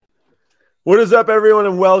What is up, everyone,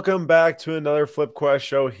 and welcome back to another Flip Quest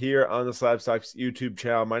show here on the Slab Stocks YouTube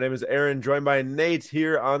channel. My name is Aaron, joined by Nate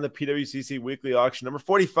here on the PWCC Weekly Auction number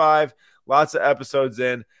 45. Lots of episodes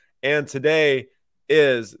in, and today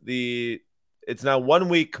is it's now 1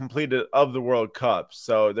 week completed of the World Cup.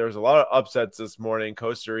 So there's a lot of upsets this morning.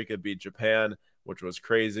 Costa Rica beat Japan, which was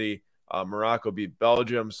crazy. Morocco beat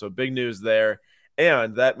Belgium, so big news there.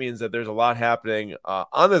 And that means that there's a lot happening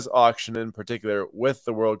on this auction in particular with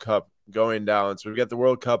the World Cup going down. So we've got the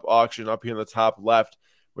World Cup auction up here in the top left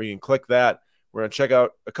where you can click that. We're going to check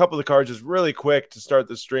out a couple of the cards just really quick to start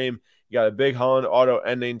the stream. You got a big Holland auto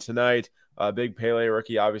ending tonight. Big Pele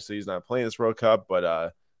rookie. Obviously, he's not playing this World Cup,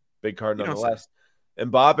 but big card nonetheless.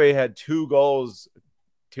 Mbappe had 2 goals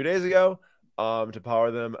 2 days ago to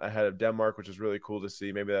power them ahead of Denmark, which is really cool to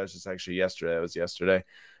see. Maybe that was just actually yesterday. It was yesterday.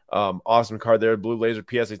 Awesome card there. Blue Laser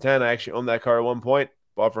PSA 10. I actually owned that card at one point.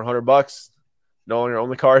 Bought for $100. No longer own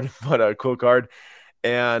the card, but a cool card.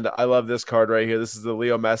 And I love this card right here. This is the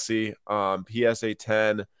Leo Messi PSA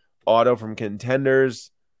 10 auto from Contenders.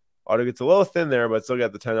 Auto gets a little thin there, but still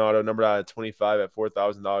got the 10 auto, numbered out of 25 at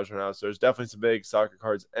 $4,000 right now. So there's definitely some big soccer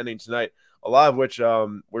cards ending tonight, a lot of which we're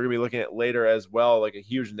going to be looking at later as well, like a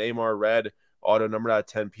huge Neymar red auto, numbered out of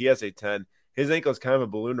 10, PSA 10. His ankle is kind of a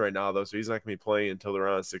balloon right now, though, so he's not going to be playing until the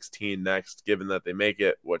round of 16 next, given that they make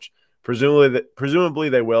it, which presumably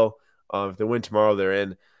they will. If they win tomorrow, they're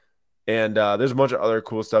in. And there's a bunch of other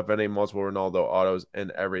cool stuff, ending multiple Ronaldo autos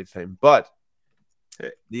and everything. But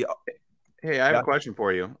Hey, I have a question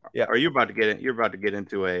for you. Yeah. Are you about to get it? You're about to get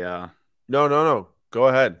into a No. Go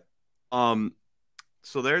ahead.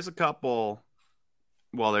 So there's a couple.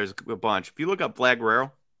 Well, there's a bunch. If you look up Vlad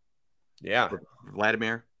Guerrero, or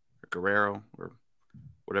Vladimir or Guerrero or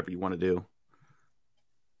whatever you want to do.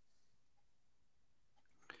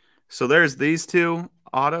 So there's these 2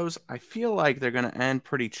 autos. I feel like they're going to end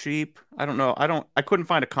pretty cheap. I don't know. I couldn't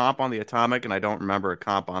find a comp on the Atomic, and I don't remember a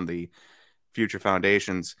comp on the Future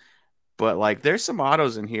Foundations. But like, there's some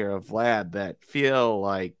autos in here of Vlad that feel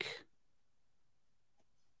like.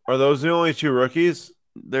 Are those the only 2 rookies?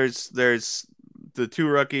 There's the 2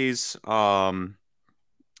 rookies.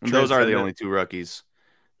 Those are the only 2 rookies.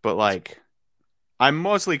 But like, I'm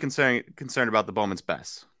mostly concerned about the Bowman's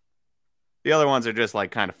Best. The other ones are just like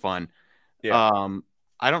kind of fun. Yeah.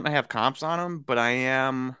 I don't have comps on them, but I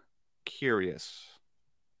am curious.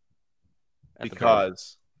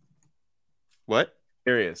 Because what?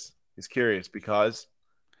 Curious. He's curious because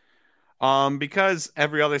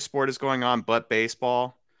every other sport is going on but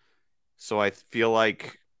baseball. So I feel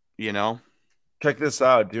like, check this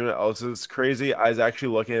out. Do you know what else is crazy? I was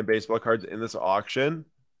actually looking at baseball cards in this auction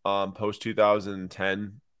post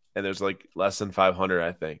 2010, and there's like less than 500,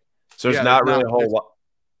 I think. So it's not really a whole lot.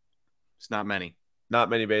 It's not many. Not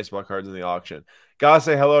many baseball cards in the auction. Gotta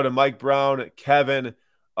say hello to Mike Brown, Kevin,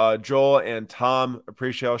 Joel, and Tom.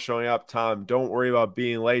 Appreciate y'all showing up. Tom, don't worry about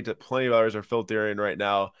being late. Plenty of others are filtering right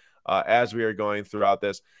now as we are going throughout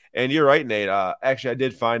this. And you're right, Nate. Actually, I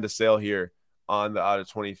did find a sale here on the out of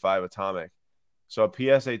 25 Atomic. So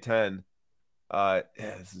a PSA 10.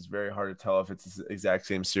 This is very hard to tell if it's the exact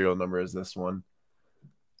same serial number as this one.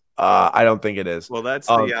 I don't think it is. Well, that's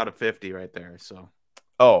the out of 50 right there. So.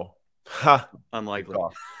 Oh. Unlikely.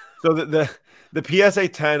 So the PSA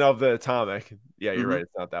 10 of the Atomic, yeah, you're right.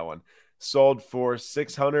 It's not that one. Sold for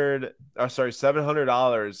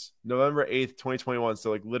 $700 November 8th, 2021.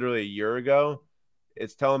 So like literally a year ago.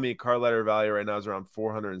 It's telling me card letter value right now is around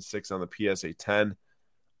 406 on the PSA 10.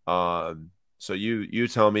 So you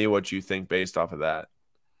tell me what you think based off of that.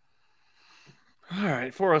 All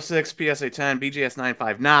right, 406 PSA 10 BGS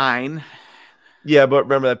 959. Yeah, but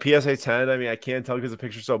remember that PSA 10, I mean, I can't tell because the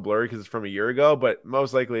picture's so blurry because it's from a year ago, but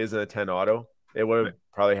most likely isn't a 10 auto. It would have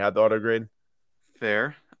probably had the auto grade.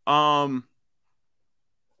 Fair. I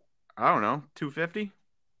don't know, 250?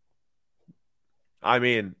 I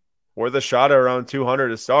mean, worth a shot at around 200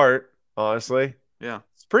 to start, honestly. Yeah.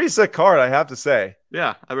 It's a pretty sick card, I have to say.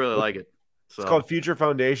 Yeah, I really like it. So. It's called Future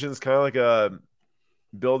Foundations, kind of like a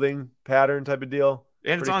building pattern type of deal.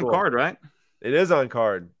 And it's on card, right? It is on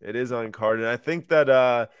card. And I think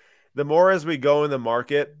that the more as we go in the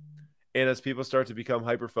market and as people start to become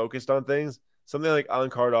hyper-focused on things, something like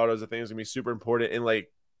on-card autos, I think is going to be super important in,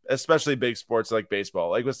 like, especially big sports like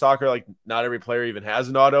baseball. Like with soccer, like not every player even has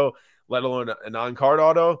an auto, let alone an on-card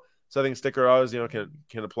auto. So I think sticker autos,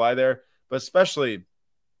 can apply there. But especially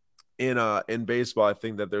in baseball, I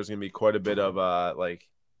think that there's going to be quite a bit of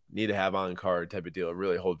need to have on-card type of deal to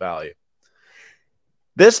really hold value.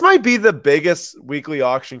 This might be the biggest weekly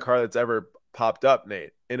auction card that's ever popped up,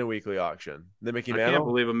 Nate, in a weekly auction. The Mickey I can't Mantle.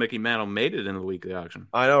 believe a Mickey Mantle made it in the weekly auction.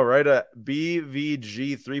 I know, right? A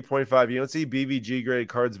BVG 3.5. You don't see BVG grade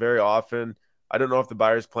cards very often. I don't know if the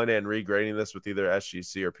buyer's planning on regrading this with either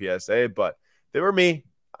SGC or PSA, but if they were me,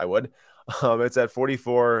 I would. It's at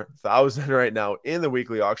 44,000 right now in the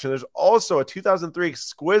weekly auction. There's also a 2003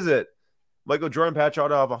 exquisite Michael Jordan patch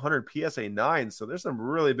auto of 100 PSA 9. So there's some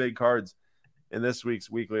really big cards in this week's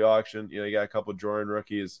weekly auction. You know, you got a couple Jordan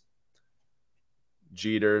rookies,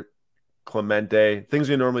 Jeter, Clemente, things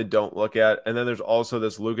we normally don't look at. And then there's also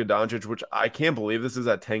this Luka Doncic, which I can't believe this is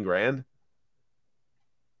at 10 grand.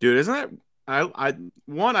 Dude, isn't it? I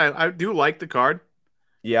do like the card.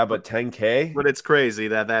 Yeah, but 10K? But it's crazy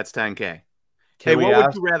that that's 10K. Can Hey, what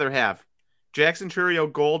would you rather have? Jackson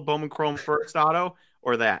Churio Gold Bowman Chrome first auto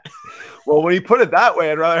or that? Well, when you put it that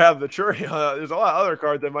way, I'd rather have the Churio. There's a lot of other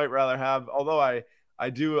cards I might rather have, although I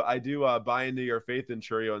do buy into your faith in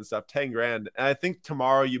Churio and stuff. 10 grand. And I think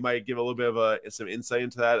tomorrow you might give a little bit of some insight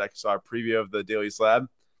into that. I saw a preview of the Daily Slab.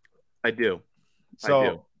 I do.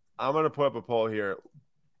 So I'm going to put up a poll here.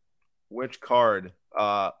 Which card?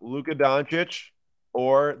 Luka Doncic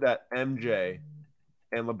or that MJ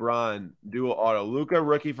and LeBron dual auto? Luka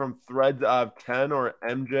rookie from Threads of 10 or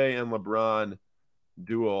MJ and LeBron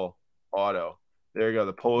dual auto? There you go.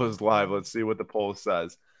 The poll is live. Let's see what the poll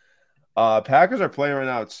says. Packers are playing right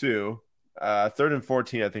now too. 3rd and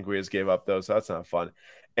 14, I think we just gave up though, so that's not fun.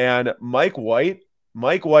 And Mike White,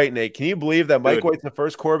 Nate, can you believe that Mike White's the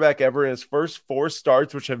first quarterback ever in his first 4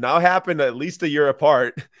 starts, which have now happened at least a year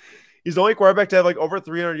apart? He's the only quarterback to have like over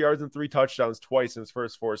 300 yards and 3 touchdowns twice in his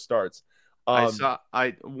first 4 starts. One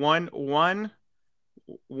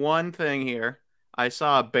thing here. I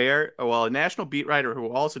saw a national beat writer who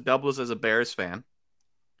also doubles as a Bears fan.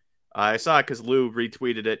 I saw it because Lou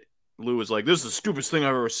retweeted it. Lou was like, "This is the stupidest thing I've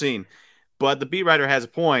ever seen." But the beat writer has a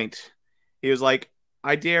point. He was like,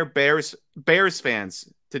 "I dare Bears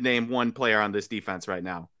fans to name one player on this defense right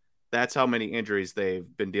now. That's how many injuries they've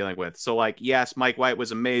been dealing with." So, like, yes, Mike White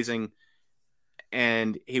was amazing,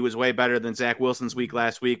 and he was way better than Zach Wilson's week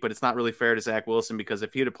last week, but it's not really fair to Zach Wilson because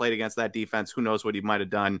if he'd have played against that defense, who knows what he might have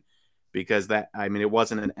done, because it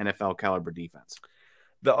wasn't an NFL caliber defense.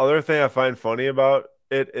 The other thing I find funny about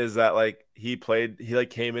it is that like he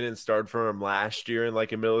came in and started for him last year in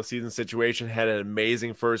like a middle of the season situation, had an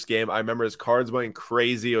amazing first game. I remember his cards went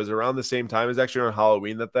crazy. It was around the same time. It was actually on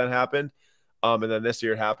Halloween that happened. And then this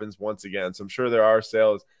year it happens once again. So I'm sure there are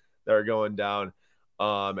sales that are going down.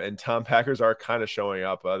 And Tom Packers are kind of showing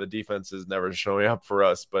up. The defense is never showing up for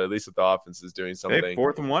us, but at least if the offense is doing something. Hey,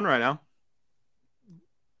 4th and 1 right now.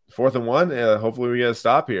 4th and 1. Yeah, hopefully we get a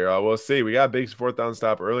stop here. We'll see. We got a big 4th down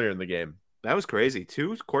stop earlier in the game. That was crazy.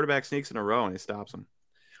 2 quarterback sneaks in a row and he stops them.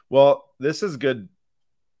 Well, this is good.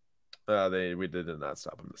 We did not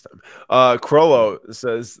stop him this time. Crollo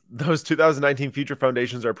says those 2019 Future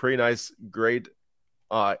Foundations are pretty nice. Great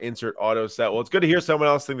insert auto set. Well, it's good to hear someone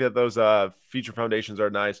else think that those Future Foundations are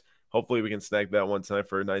nice. Hopefully we can snag that one tonight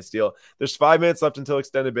for a nice deal. There's 5 minutes left until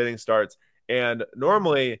extended bidding starts. And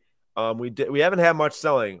normally we haven't had much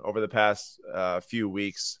selling over the past few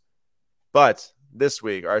weeks. But this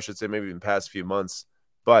week, or I should say maybe even past few months,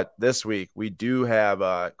 but this week we do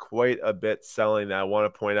have quite a bit selling that I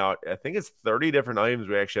want to point out. I think it's 30 different items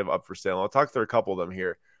we actually have up for sale. I'll talk through a couple of them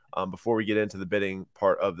here before we get into the bidding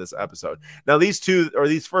part of this episode. Now, these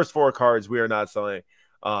first 4 cards we are not selling.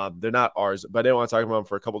 They're not ours, but I didn't want to talk about them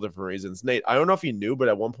for a couple different reasons. Nate, I don't know if you knew, but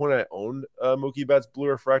at one point I owned Mookie Betts Blue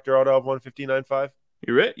Refractor Auto of 159.5.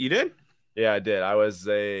 You did? Yeah, I did. I was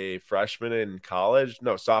a freshman in college.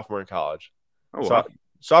 No, sophomore in college. Oh, wow.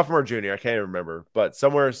 Sophomore, junior. I can't even remember. But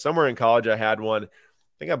somewhere in college, I had one. I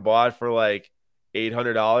think I bought it for like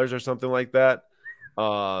 $800 or something like that.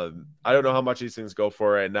 I don't know how much these things go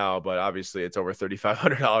for right now, but obviously it's over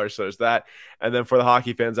 $3,500. So there's that. And then for the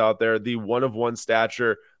hockey fans out there, the 1/1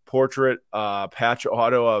 stature portrait patch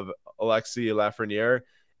auto of Alexis Lafreniere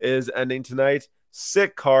is ending tonight.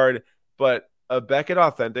 Sick card, but a Beckett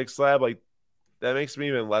Authentic slab, like that makes me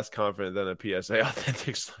even less confident than a PSA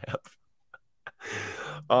Authentic slab.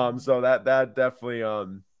 So that definitely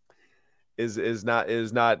is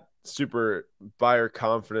not super buyer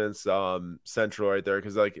confidence central right there,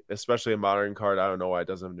 because like especially a modern card, I don't know why it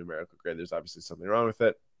doesn't have numerical grade. There's obviously something wrong with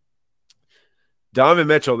it. Donovan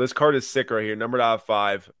Mitchell, this card is sick right here, numbered out of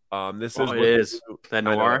 5. This is that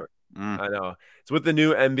noir. I know. It's with the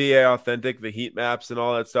new NBA Authentic, the heat maps and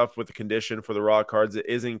all that stuff with the condition for the raw cards. It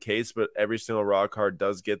is in case, but every single raw card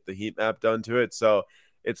does get the heat map done to it. So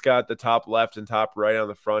it's got the top left and top right on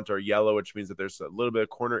the front are yellow, which means that there's a little bit of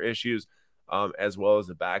corner issues, as well as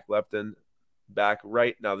the back left and back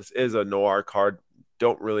right. Now, this is a noir card.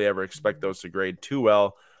 don't really ever expect those to grade too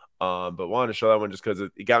well. But wanted to show that one just because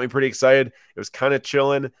it got me pretty excited. It was kind of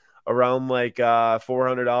chilling around like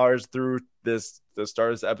 $400 through the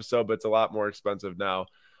start of this episode, but it's a lot more expensive now.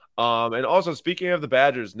 And also speaking of the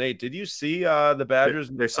Badgers, Nate, did you see the Badgers?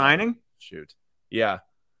 They're signing? Shoot. Yeah.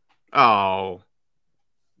 Oh.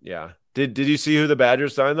 Yeah. Did you see who the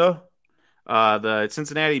Badgers signed though? The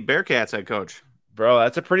Cincinnati Bearcats head coach. Bro,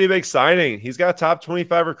 that's a pretty big signing. He's got a top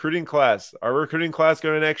 25 recruiting class. Our recruiting class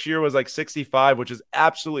going to next year was like 65, which is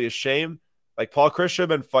absolutely a shame. Like Paul Chryst should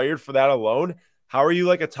have been fired for that alone. How are you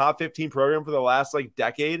like a top 15 program for the last like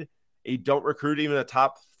decade? You don't recruit even a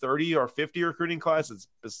top 30 or 50 recruiting class.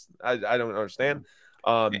 I don't understand.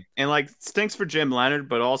 And like stinks for Jim Leonhard,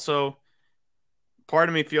 but also part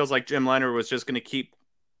of me feels like Jim Leonhard was just going to keep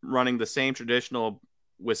running the same traditional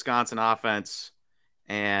Wisconsin offense.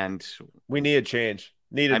 And we need a change.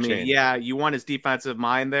 Change. Yeah, you want his defensive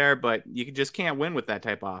mind there, but you just can't win with that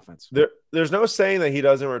type of offense. There's no saying that he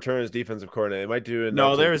doesn't return his defensive coordinator. They might do it.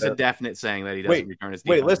 No, there is a definite saying that he doesn't return his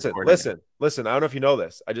defensive coordinator. Listen. I don't know if you know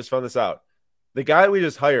this. I just found this out. The guy we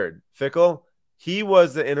just hired, Fickell, he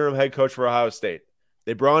was the interim head coach for Ohio State.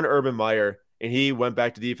 They brought in Urban Meyer, and he went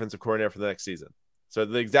back to defensive coordinator for the next season. So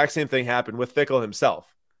the exact same thing happened with Fickell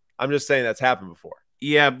himself. I'm just saying that's happened before.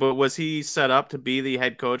 Yeah, but was he set up to be the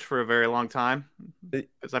head coach for a very long time?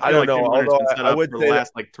 Because I don't know. Although been set up for the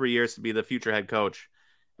last like 3 years to be the future head coach.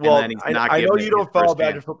 Well, I know you don't follow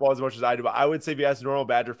Badger football as much as I do, but I would say if you ask normal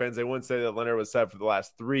Badger fans, they wouldn't say that Leonhard was set for the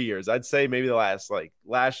last 3 years. I'd say maybe the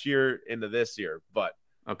last year into this year. But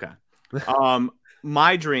okay,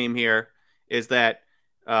 my dream here is that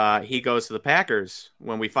he goes to the Packers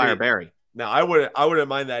when we fire Barry. No, I wouldn't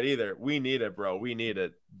mind that either. We need it, bro. We need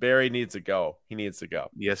it. Barry needs to go. He needs to go.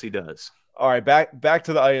 Yes, he does. All right, back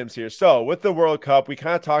to the items here. So with the World Cup, we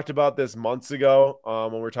kind of talked about this months ago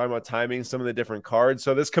when we were talking about timing some of the different cards.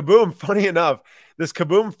 So this Kaboom, funny enough, this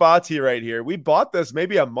Kaboom Fati right here, we bought this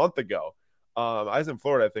maybe a month ago. I was in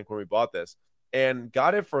Florida, I think, when we bought this, and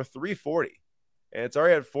got it for $340, and it's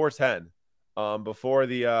already at $410 before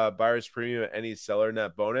the buyer's premium and any seller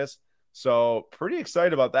net bonus. So pretty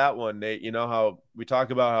excited about that one, Nate. You know how we talk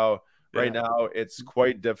about how right now it's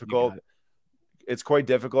quite difficult. It's quite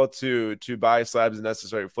difficult to buy slabs and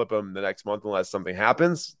necessarily flip them the next month unless something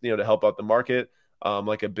happens, to help out the market,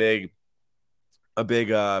 like a big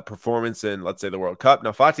performance in, let's say, the World Cup.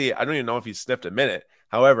 Now, Fati, I don't even know if he sniffed a minute.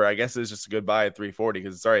 However, I guess it's just a good buy at $340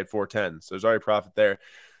 because it's already at $410. So there's already profit there.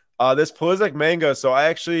 This Pulisic Mango. So I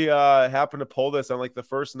actually happened to pull this on like the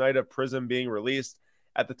first night of Prism being released.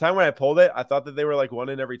 At the time when I pulled it, I thought that they were like 1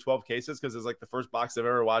 in every 12 cases because it's like the first box I've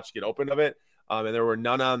ever watched get opened of it. And there were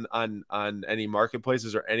none on any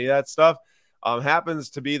marketplaces or any of that stuff. Happens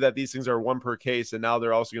to be that these things are 1 per case, and now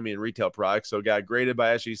they're also going to be in retail products. So it got graded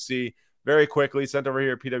by SGC very quickly, sent over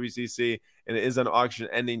here at PWCC, and it is an auction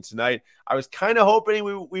ending tonight. I was kind of hoping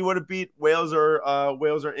we would have beat Wales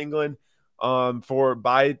or England for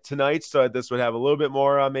by tonight, so this would have a little bit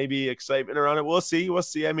more maybe excitement around it. We'll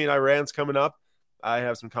see. I mean, Iran's coming up. I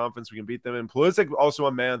have some confidence we can beat them. And Pulisic also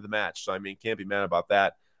a man of the match, so I mean, can't be mad about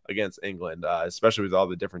that against England, especially with all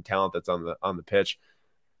the different talent that's on the pitch.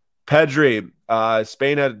 Pedri,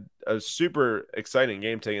 Spain had a super exciting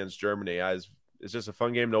game against Germany. It's just a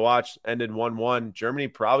fun game to watch. Ended 1-1. Germany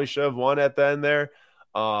probably should have won at the end there.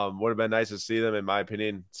 Would have been nice to see them, in my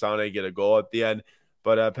opinion. Sané get a goal at the end.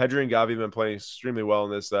 But Pedri and Gavi have been playing extremely well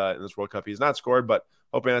in this World Cup. He's not scored, but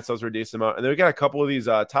hoping that sells for a decent amount. And then we got a couple of these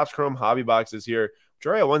Topps Chrome hobby boxes here, which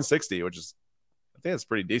are at 160, which is, I think that's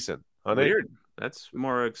pretty decent. Weird. That's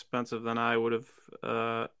more expensive than I would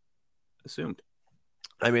have assumed.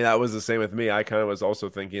 I mean, that was the same with me. I kind of was also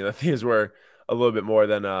thinking that these were a little bit more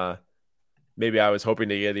than maybe I was hoping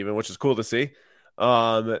to get even, which is cool to see.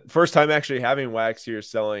 First time actually having wax here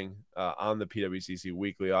selling on the PWCC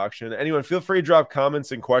weekly auction. Anyone, feel free to drop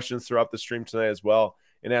comments and questions throughout the stream tonight as well.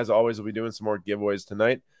 And as always, we'll be doing some more giveaways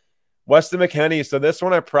tonight. Weston McKennie. So this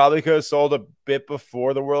one I probably could have sold a bit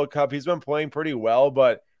before the World Cup. He's been playing pretty well,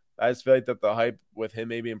 but I just feel like that the hype with him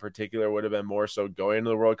maybe in particular would have been more so going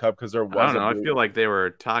into the World Cup because there wasn't. I feel like they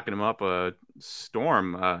were talking him up a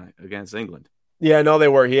storm against England. Yeah, no, they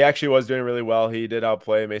were. He actually was doing really well. He did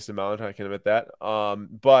outplay Mason Mount. I can admit that.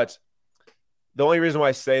 But the only reason why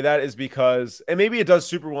I say that is because, and maybe it does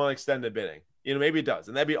super well in extended bidding. Maybe it does,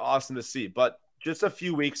 and that'd be awesome to see. But just a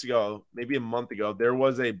few weeks ago, maybe a month ago, there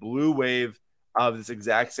was a blue wave of this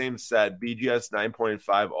exact same set, BGS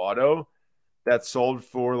 9.5 auto, that sold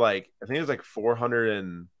for I think it was like 400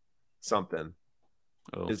 and something.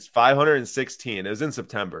 Oh. It's 516. It was in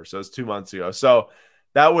September, so it's 2 months ago. So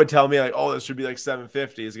that would tell me this should be like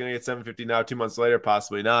 750. Is it going to get 750 now? 2 months later,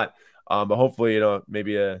 possibly not. But hopefully,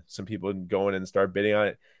 maybe some people go in and start bidding on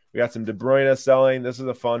it. We got some De Bruyne selling. This is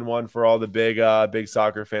a fun one for all the big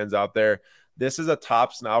soccer fans out there. This is a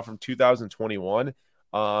Topps now from 2021.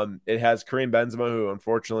 It has Karim Benzema, who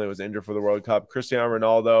unfortunately was injured for the World Cup. Cristiano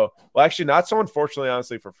Ronaldo. Well, actually, not so unfortunately,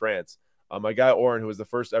 honestly, for France. My guy Oren, who was the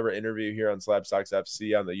first ever interview here on Slab Stocks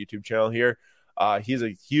FC on the YouTube channel here, he's a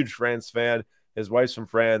huge France fan. His wife's from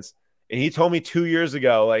France. And he told me 2 years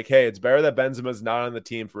ago, like, hey, it's better that Benzema's not on the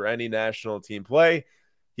team for any national team play.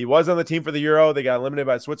 He was on the team for the Euro. They got eliminated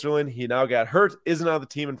by Switzerland. He now got hurt, isn't on the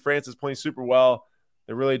team, and France is playing super well.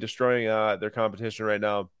 They're really destroying their competition right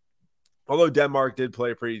now. Although Denmark did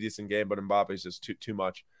play a pretty decent game, but Mbappe's just too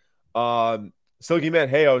much. Silky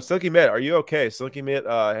Mitt, Silky Mitt, are you okay? Silky Mitt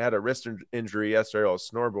had a wrist injury yesterday while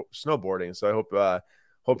snowboarding, so I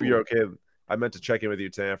hope you're okay. I meant to check in with you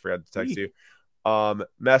today. I forgot to text you.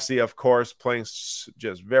 Messi, of course, playing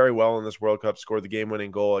just very well in this World Cup, scored the game-winning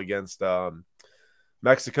goal against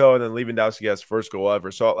Mexico, and then Lewandowski has first goal ever.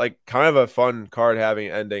 So, like, kind of a fun card having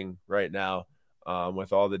ending right now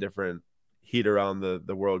with all the different heat around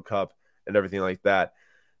the World Cup and everything like that.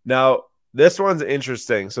 Now, this one's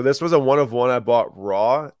interesting. So this was a 1-of-1 I bought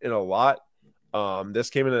raw in a lot. This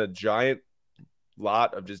came in a giant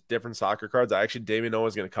lot of just different soccer cards. I actually didn't even know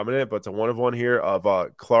was going to come in it, but it's a 1-of-1 here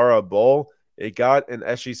of Clara Boll. It got an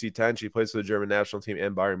SGC 10. She plays for the German national team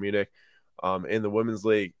and Bayern Munich in the women's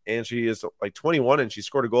league. And she is like 21 and she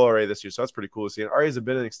scored a goal already this year. So that's pretty cool to see. And already has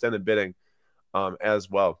been an extended bidding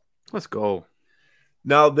as well. Let's go.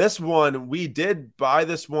 Now, this one, we did buy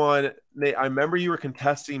this one. Nate, I remember you were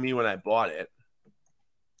contesting me when I bought it.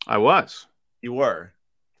 I was. You were.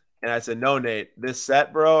 And I said, no, Nate, this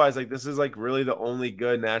set, bro, I was like, this is like really the only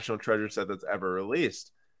good National Treasure set that's ever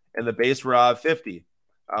released. And the base Rob 50.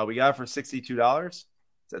 We got it for $62. It's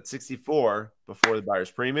at $64 before the buyer's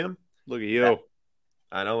premium. Look at you.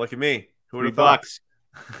 I know, look at me. Who would have thought?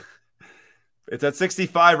 It's at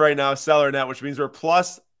 65 right now, seller net, which means we're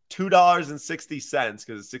plus $2.60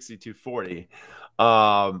 because it's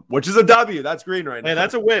 $62.40, which is a W. That's green right now. Hey,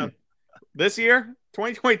 that's a win. This year,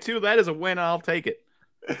 2022, that is a win. I'll take it.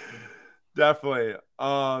 Definitely.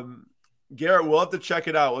 Garrett, we'll have to check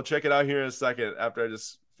it out. We'll check it out here in a second after I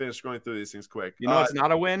just finish going through these things quick. You know it's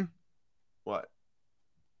not a win? What?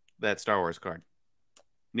 That Star Wars card.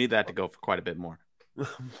 Need that to go for quite a bit more.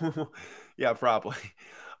 Yeah, probably.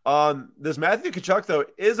 This Matthew Tkachuk, though,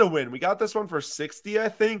 is a win. We got this one for 60, I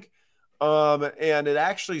think. And it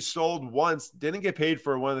actually sold once, didn't get paid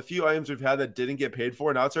for. One of the few items we've had that didn't get paid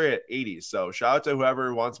for. Now it's already at 80. So shout out to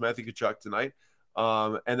whoever wants Matthew Tkachuk tonight.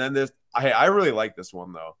 And then this, I really like this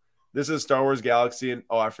one, though. This is Star Wars Galaxy. And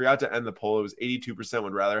I forgot to end the poll. It was 82%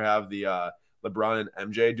 would rather have the LeBron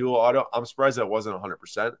and MJ dual auto. I'm surprised that wasn't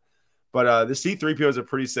 100%. But the C-3PO is a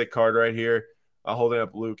pretty sick card right here. Holding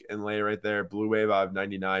up Luke and Leia right there. Blue Wave out of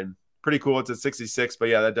 99. Pretty cool. It's at 66. But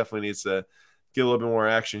yeah, that definitely needs to get a little bit more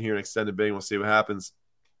action here in extended bidding. We'll see what happens.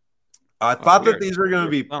 I thought that these were going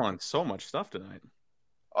to be selling so much stuff tonight.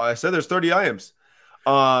 I said there's 30 items.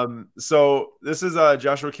 So this is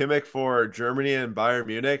Joshua Kimmich for Germany and Bayern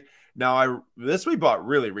Munich. Now this we bought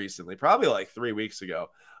really recently, probably like 3 weeks ago.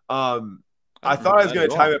 I thought I was going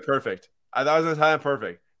to time it perfect.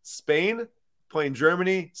 Spain playing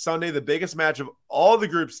Germany Sunday, the biggest match of all the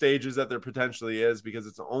group stages that there potentially is, because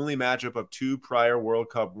it's the only matchup of two prior World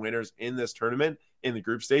Cup winners in this tournament in the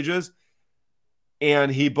group stages.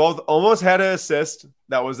 And he both almost had an assist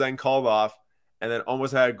that was then called off, and then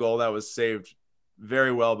almost had a goal that was saved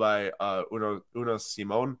very well by Uno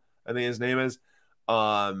Simon, I think his name is.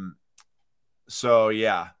 So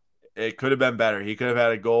yeah, it could have been better. He could have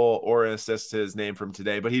had a goal or an assist to his name from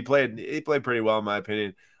today, but he played pretty well in my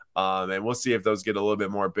opinion. And we'll see if those get a little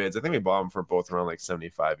bit more bids. I think we bought them for both around like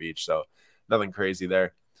 75 each, so nothing crazy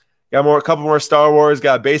there. Got a couple more Star Wars.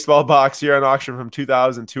 Got a baseball box here on auction from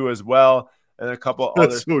 2002 as well, and a couple other.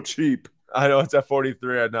 That's so cheap. I know it's at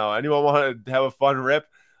 43. I know. Anyone want to have a fun rip?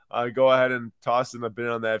 Go ahead and toss in a bid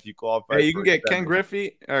on that if you qualify. Hey, you can get Ken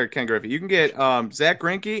Griffey. You can get Zach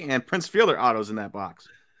Greinke and Prince Fielder autos in that box.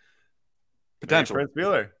 Potential. Prince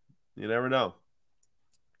Fielder. You never know.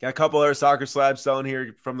 Got a couple other soccer slabs selling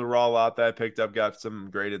here from the raw lot that I picked up. Got some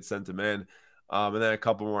graded, sent them in. And then a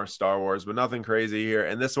couple more Star Wars, but nothing crazy here.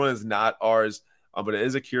 And this one is not ours, but it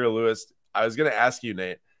is Akira Lewis. I was going to ask you,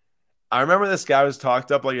 Nate. I remember this guy was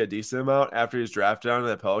talked up like a decent amount after he was drafted down to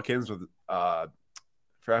the Pelicans with I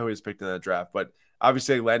forgot who he was picked in that draft, but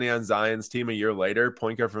obviously landing on Zion's team a year later,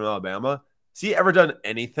 point guard from Alabama. Has he ever done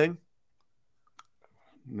anything?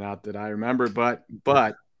 Not that I remember, but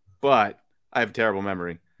I have a terrible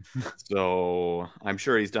memory. So I'm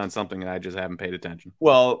sure he's done something and I just haven't paid attention.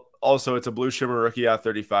 Well, also it's a blue shimmer rookie at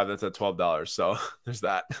 35. That's at $12. So there's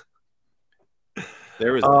that.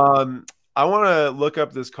 There is that. I want to look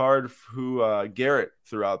up this card who Garrett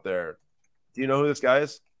threw out there. Do you know who this guy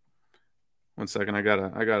is? 1 second. I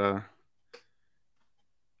gotta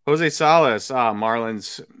Jose Salas,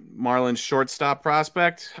 Marlins shortstop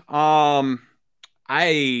prospect. I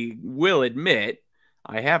will admit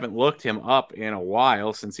I haven't looked him up in a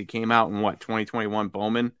while since he came out in 2021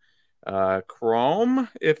 Bowman Chrome,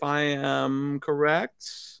 if I am correct.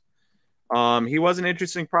 He was an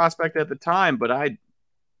interesting prospect at the time, but I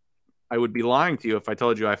would be lying to you if I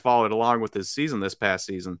told you I followed along with his season this past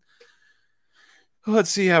season. Let's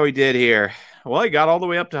see how he did here. Well, he got all the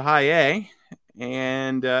way up to high A.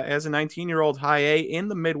 And as a 19-year-old high A in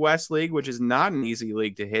the Midwest League, which is not an easy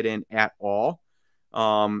league to hit in at all,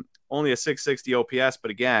 only a 660 OPS.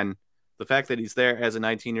 But again, the fact that he's there as a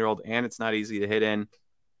 19-year-old and it's not easy to hit in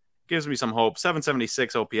gives me some hope.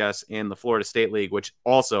 776 OPS in the Florida State League, which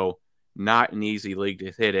also not an easy league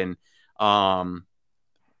to hit in.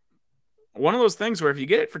 One of those things where if you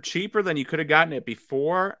get it for cheaper than you could have gotten it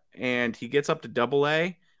before and he gets up to double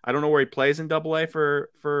A, I don't know where he plays in double A for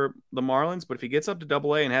the Marlins, but if he gets up to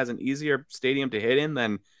double A and has an easier stadium to hit in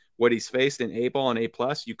than what he's faced in A ball and A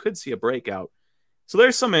plus, you could see a breakout. So there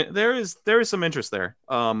is some interest there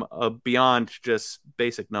beyond just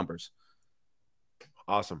basic numbers.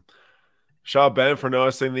 Awesome. Shaw Ben for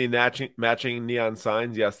noticing the matching neon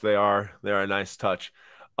signs. Yes, they are. They are a nice touch.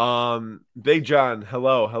 Big John,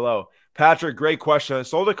 hello. Patrick, great question. I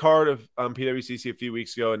sold a card of PWCC a few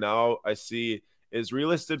weeks ago, and now I see is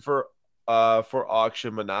relisted for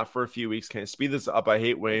auction, but not for a few weeks. Can I speed this up? I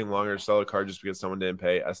hate waiting longer to sell a card just because someone didn't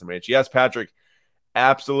pay SMH. Yes, Patrick,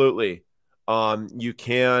 absolutely. You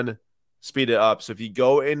can speed it up. So if you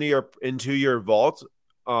go into your vault,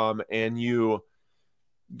 and you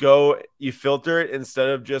filter it instead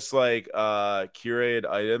of just like curated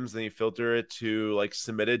items, then you filter it to like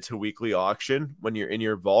submitted to weekly auction when you're in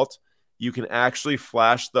your vault. You can actually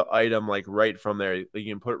flash the item like right from there. You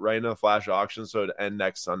can put it right into the flash auction so it end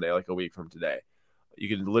next Sunday, like a week from today. You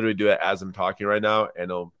can literally do it as I'm talking right now,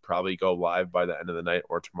 and it'll probably go live by the end of the night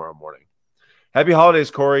or tomorrow morning. Happy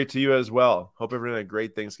holidays, Corey, to you as well. Hope everyone had a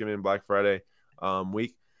great Thanksgiving and Black Friday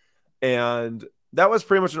week. And that was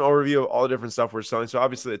pretty much an overview of all the different stuff we're selling. So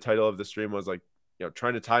obviously the title of the stream was like,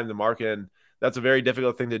 trying to time the market. And that's a very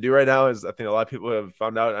difficult thing to do right now, as I think a lot of people have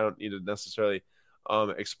found out. I don't need to necessarily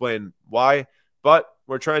explain why, but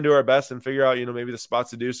we're trying to do our best and figure out, maybe the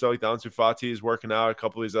spots to do so. Like the Ansu Fati is working out. A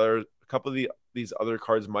couple of these other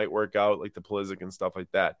cards might work out, like the Pulisic and stuff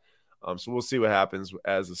like that. So we'll see what happens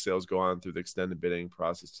as the sales go on through the extended bidding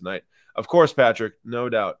process tonight. Of course, Patrick, no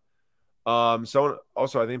doubt. Someone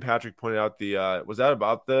also, I think Patrick pointed out was that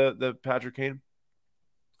about the Patrick Kane?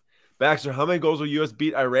 Baxter, how many goals will US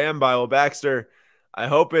beat Iran by? Well, Baxter, I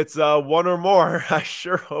hope it's one or more. I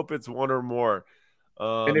sure hope it's one or more.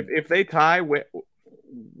 And if they tie,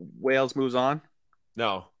 Wales moves on?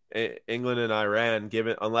 No, England and Iran,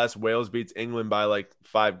 unless Wales beats England by like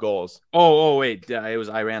 5 goals. Oh, wait. It was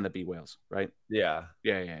Iran that beat Wales, right? Yeah.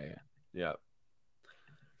 Yeah.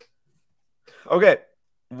 Okay.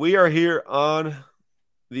 We are here on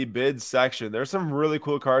the bid section. There's some really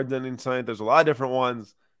cool cards ending tonight. There's a lot of different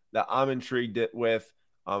ones that I'm intrigued with.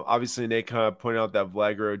 Obviously, Nate kind of pointed out that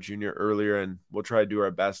Vlad Guerrero Jr. earlier, and we'll try to do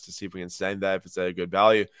our best to see if we can send that if it's at a good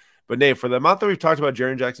value. But Nate, for the amount that we've talked about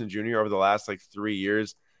Jaren Jackson Jr. over the last 3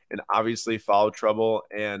 years, and obviously foul trouble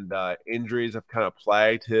and injuries have kind of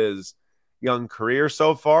plagued his young career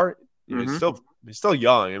so far. He's still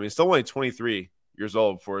young. I mean, he's still only 23 years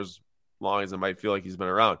old for as long as it might feel like he's been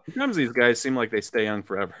around. Sometimes these guys seem like they stay young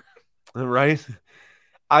forever. Right?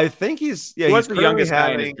 I think he was the youngest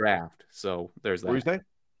guy in his draft. So there's that. What were you saying?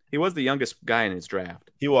 He was the youngest guy in his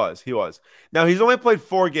draft. He was. Now, he's only played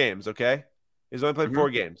 4 games, okay? He's only played 4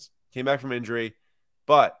 games. Came back from injury.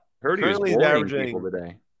 But I heard he was bullying people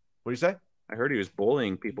today. What do you say? I heard he was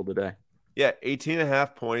bullying people today. Yeah,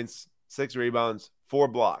 18.5 points, 6 rebounds, 4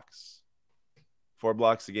 blocks. 4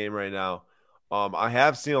 blocks a game right now. I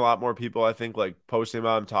have seen a lot more people, I think, posting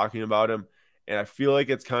about him, talking about him, and I feel like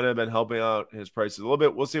it's kind of been helping out his prices a little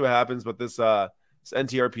bit. We'll see what happens, but this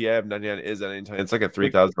NTRPA of 99 is at any time. It's like a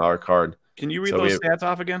 $3,000 card. Can you read those stats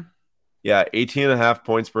off again? Yeah, 18.5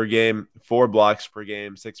 points per game, 4 blocks per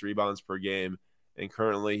game, 6 rebounds per game, and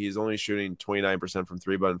currently he's only shooting 29% from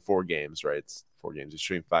 3, but in 4 games, right? It's 4 games. He's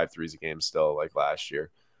shooting 5 threes a game still, like last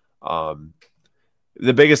year.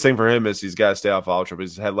 The biggest thing for him is he's got to stay off foul trouble.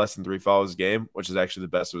 He's had less than 3 fouls a game, which is actually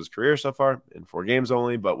the best of his career so far in 4 games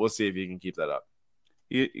only. But we'll see if he can keep that up.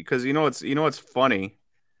 Because you know what's funny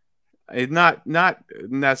Not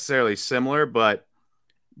necessarily similar, but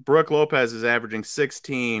Brooke Lopez is averaging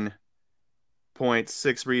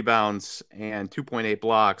 16.6 rebounds and 2.8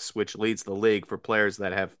 blocks, which leads the league for players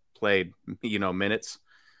that have played, minutes.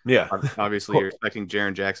 Yeah. Obviously, you're expecting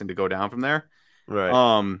Jaren Jackson to go down from there.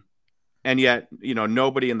 Right. And yet,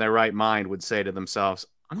 nobody in their right mind would say to themselves,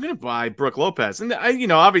 I'm going to buy Brooke Lopez. And,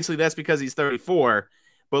 obviously that's because he's 34.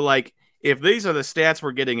 But, like, if these are the stats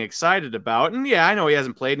we're getting excited about, and, yeah, I know he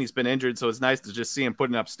hasn't played and he's been injured, so it's nice to just see him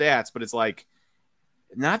putting up stats. But it's, like,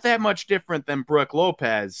 not that much different than Brooke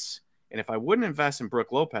Lopez. And if I wouldn't invest in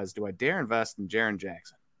Brooke Lopez, do I dare invest in Jaren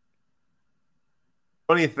Jackson?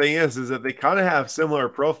 Funny thing is that they kind of have similar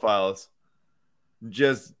profiles.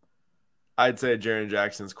 Just I'd say Jaren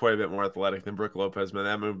Jackson's quite a bit more athletic than Brooke Lopez,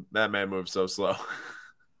 man. That man moves so slow.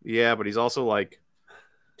 Yeah, but he's also like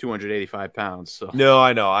 285 pounds. So no,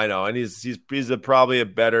 I know, and he's probably a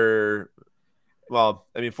better. Well,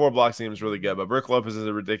 I mean, 4 block seems really good, but Brooke Lopez is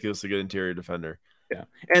a ridiculously good interior defender. Yeah,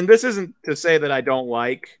 and this isn't to say that I don't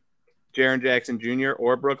like Jaren Jackson Jr.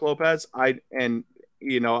 or Brooke Lopez.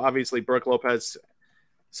 Obviously Brooke Lopez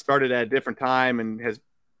started at a different time and has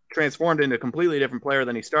transformed into a completely different player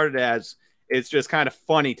than he started as. It's just kind of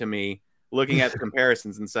funny to me looking at the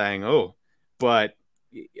comparisons and saying, oh, but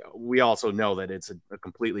we also know that it's a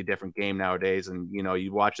completely different game nowadays. And,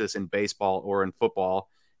 you watch this in baseball or in football,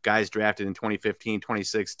 guys drafted in 2015,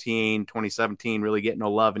 2016, 2017, really get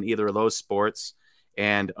no love in either of those sports.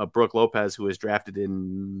 And Brooke Lopez, who was drafted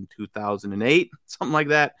in 2008, something like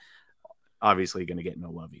that, obviously going to get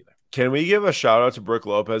no love either. Can we give a shout out to Brooke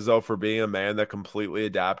Lopez, though, for being a man that completely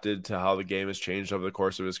adapted to how the game has changed over the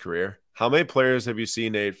course of his career? How many players have you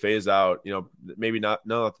seen, Nate, phase out, maybe not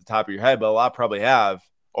off the top of your head, but a lot probably have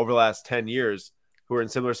over the last 10 years who are in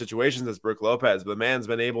similar situations as Brooke Lopez. But the man's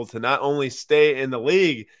been able to not only stay in the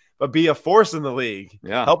league, but be a force in the league.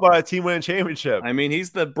 Yeah. Help out a team win a championship. I mean,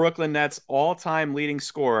 he's the Brooklyn Nets all-time leading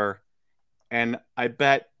scorer, and I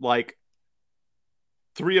bet, like,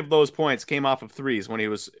 3 of those points came off of threes when he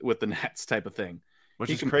was with the Nets type of thing. Which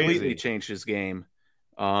he is completely crazy. changed his game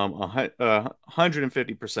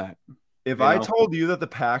 150%. If I told you that the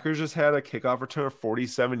Packers just had a kickoff return of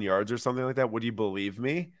 47 yards or something like that, would you believe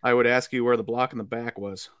me? I would ask you where the block in the back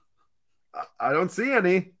was. I don't see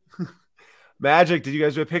any. Magic, did you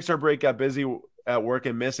guys do a Pixar break? Got busy at work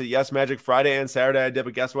and missed it? Yes, Magic, Friday and Saturday I did,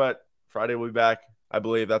 but guess what? Friday we'll be back. I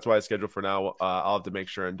believe that's why I scheduled for now. I'll have to make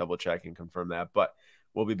sure and double check and confirm that, but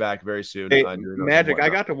we'll be back very soon. Hey, Magic, I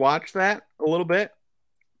got to watch that a little bit.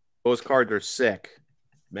 Those cards are sick.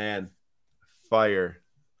 Man, fire.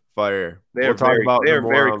 They're very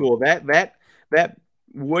cool. That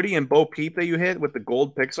Woody and Bo Peep that you hit with the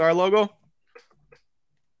gold Pixar logo.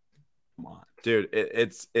 Come on. Dude,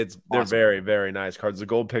 it's awesome. They're very, very nice cards. The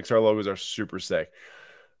gold Pixar logos are super sick.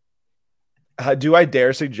 Do I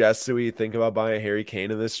dare suggest that we think about buying a Harry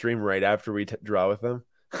Kane in this stream right after we draw with them?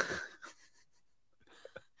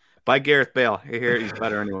 Buy Gareth Bale. Here he's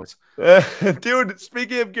better anyways. Dude,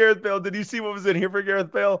 speaking of Gareth Bale, did you see what was in here for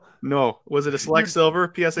Gareth Bale? No. Was it a select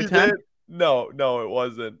silver PSA 10? No, it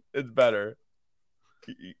wasn't. It's better.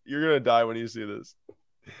 You're going to die when you see this.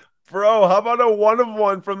 Bro, how about a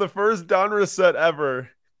 1-of-1 from the first Donruss set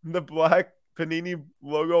ever? The black Panini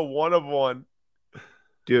logo 1-of-1.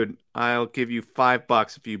 Dude, I'll give you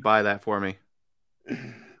 $5 if you buy that for me.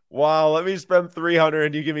 Wow, let me spend $300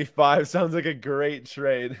 and you give me $5. Sounds like a great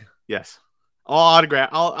trade. Yes. I'll autograph.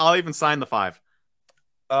 I'll even sign the $5.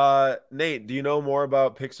 Nate, do you know more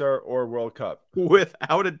about Pixar or World Cup?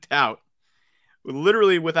 Without a doubt.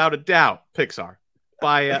 Literally without a doubt, Pixar.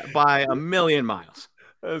 By a million miles.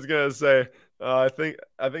 I was gonna say, I think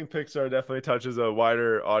Pixar definitely touches a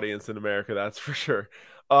wider audience in America. That's for sure.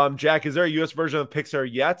 Jack, is there a U.S. version of Pixar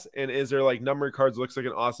yet? And is there like numbered cards? Looks like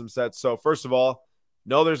an awesome set. So first of all,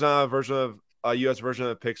 no, there's not a U.S. version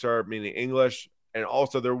of Pixar, meaning English. And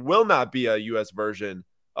also, there will not be a U.S. version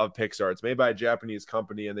of Pixar. It's made by a Japanese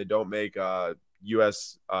company, and they don't make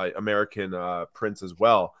U.S. American prints as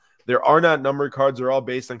well. There are not numbered cards. They're all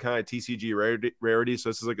based on kind of TCG rarity. So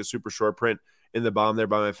this is like a super short print. In the bottom there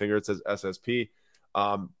by my finger, it says SSP.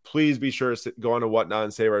 Please be sure to go on to Whatnot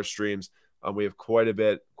and save our streams. We have quite a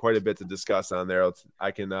bit to discuss on there.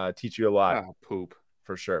 I can teach you a lot. Oh, poop.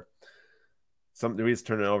 For sure. Do we just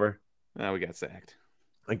turn it over? No, we got sacked.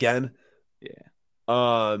 Again? Yeah.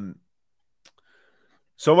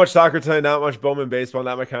 So much soccer tonight, not much Bowman baseball,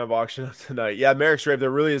 not my kind of auction tonight. Yeah, Merrick Strave, there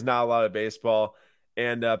really is not a lot of baseball.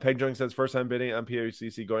 And Peg Jung says, first time bidding on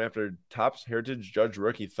PWCC going after Topps Heritage Judge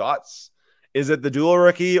rookie. Thoughts? Is it the dual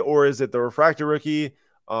rookie or is it the refractor rookie?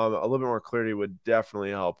 A little bit more clarity would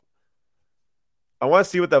definitely help. I want to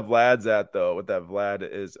see what that Vlad's at though. What that Vlad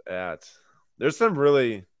is at. There's some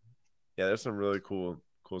really, yeah. There's some really cool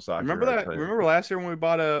soccer. Remember that? Remember last year when we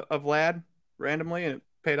bought a Vlad randomly and it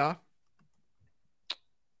paid off?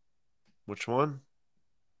 Which one?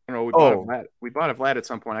 I don't know. We bought a Vlad. We bought a Vlad at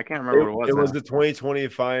some point. I can't remember what It it was. was the 2020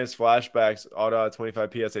 Finest Flashbacks Auto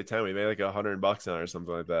 25 PSA 10. We made like $100 on it or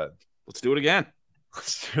something like that. Let's do it again.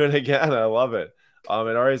 Let's do it again. I love it. It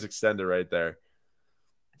already is extended right there.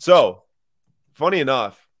 So, funny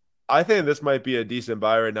enough, I think this might be a decent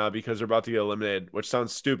buy right now because they're about to get eliminated, which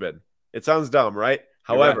sounds stupid. It sounds dumb, right?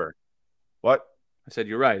 However, what? I said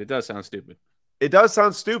you're right. It does sound stupid. It does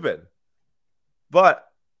sound stupid. But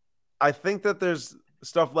I think that there's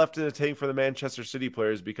stuff left in the tank for the Manchester City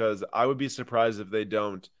players because I would be surprised if they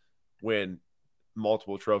don't win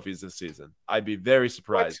multiple trophies this season. I'd be very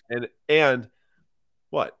surprised. And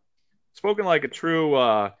what? Spoken like a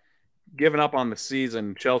true giving up on the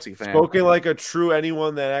season Chelsea fan. Spoken like a true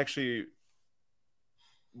anyone that actually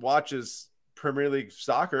watches Premier League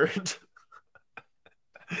soccer.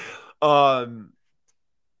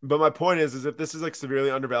 But my point is if this is like severely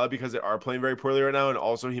undervalued because they are playing very poorly right now, and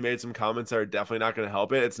also he made some comments that are definitely not going to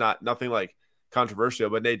help it. It's nothing like controversial,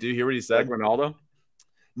 but Nate, do you hear what he said? Like Ronaldo?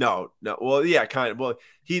 No. Well, yeah, kind of. Well,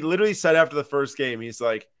 he literally said after the first game, he's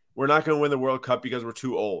like, "We're not going to win the World Cup because we're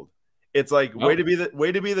too old." It's like way to be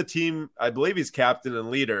the team. I believe he's captain and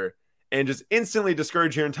leader, and just instantly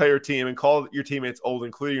discourage your entire team and call your teammates old,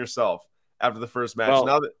 including yourself, after the first match.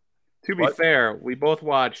 Well, to be fair, we both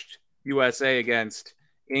watched USA against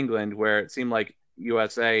England, where it seemed like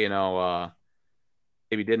USA,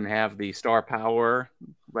 maybe didn't have the star power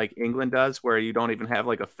like England does, where you don't even have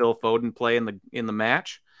like a Phil Foden play in the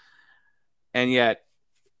match, and yet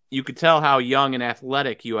you could tell how young and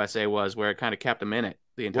athletic USA was, where it kind of kept them in it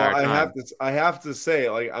the entire time. I have to say,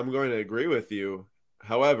 like, I'm going to agree with you.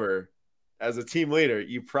 However, as a team leader,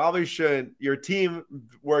 you probably shouldn't. Your team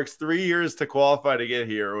works 3 years to qualify to get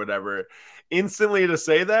here or whatever. Instantly to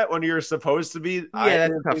say that when you're supposed to be,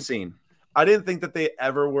 that's a tough scene. I didn't think that they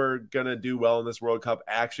ever were gonna do well in this World Cup,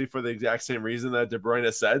 actually, for the exact same reason that De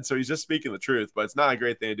Bruyne said. So he's just speaking the truth, but it's not a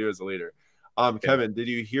great thing to do as a leader. Kevin, did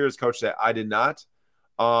you hear his coach say? I did not.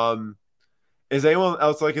 Is anyone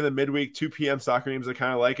else liking the midweek 2 p.m. soccer games that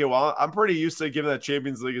kind of like it? Well, I'm pretty used to it, given that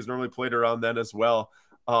Champions League is normally played around then as well.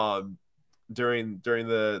 During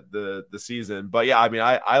the season, but yeah, I mean,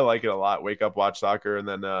 I like it a lot. Wake up, watch soccer, and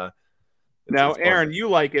then now, Aaron, you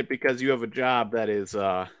like it because you have a job that is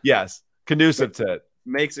yes, conducive to it,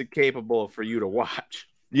 makes it capable for you to watch.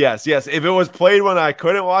 Yes. If it was played when I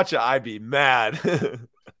couldn't watch it, I'd be mad.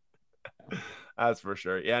 That's for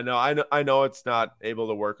sure. Yeah, no, I know it's not able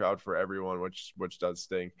to work out for everyone, which does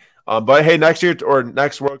sting. But hey, next year or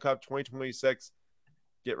next World Cup 2026,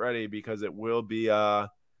 get ready because it will be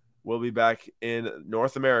we'll be back in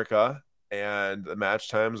North America, and the match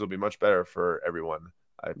times will be much better for everyone,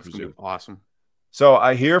 I presume. Awesome. So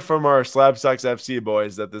I hear from our Slab Stocks FC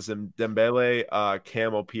boys that this Dembele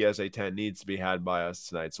Camo PSA 10 needs to be had by us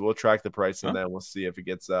tonight. So we'll track the price and then we'll see if it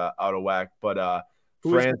gets out of whack. But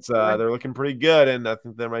France, they're looking pretty good, and I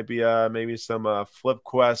think there might be maybe some Flip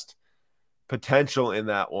Quest potential in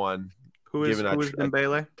that one. Who is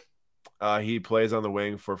Dembele? He plays on the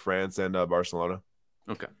wing for France and Barcelona.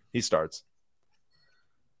 Okay. He starts.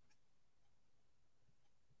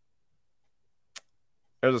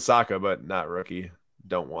 There's a Saka, but not rookie.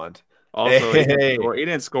 Don't want. Also, he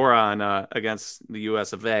didn't score on against the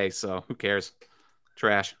US of A, so who cares?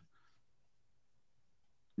 Trash.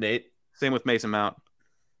 Nate? Same with Mason Mount.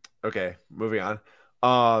 Okay, moving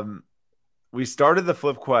on. We started the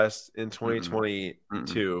Flip Quest in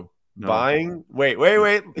 2022. No. Buying. Wait.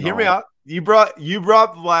 Hear me out. You brought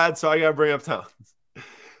Vlad, so I gotta bring up Towns.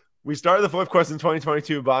 We started the Flip Quest in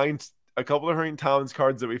 2022 buying a couple of Hurricane Towns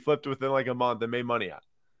cards that we flipped within like a month and made money on.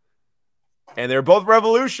 And they're both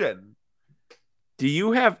Revolution. Do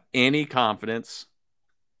you have any confidence?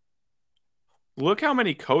 Look how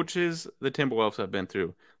many coaches the Timberwolves have been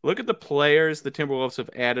through. Look at the players the Timberwolves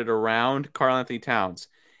have added around Karl-Anthony Towns.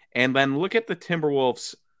 And then look at the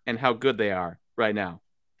Timberwolves and how good they are right now.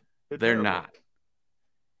 They're not.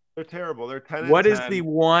 They're terrible. They're 10. What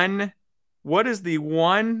is the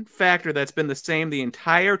one factor that's been the same the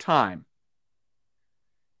entire time?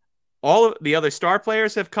 All of the other star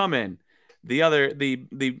players have come in. The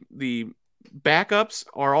backups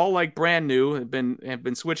are all like brand new, have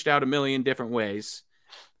been switched out a million different ways.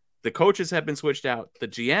 The coaches have been switched out. The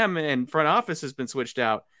GM and front office has been switched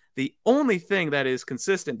out. The only thing that is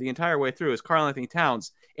consistent the entire way through is Karl-Anthony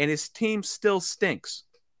Towns, and his team still stinks.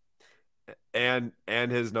 And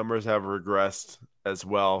his numbers have regressed as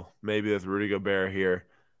well. Maybe with Rudy Gobert here.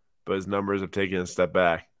 but his numbers have taken a step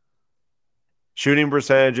back. Shooting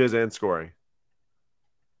percentages and scoring.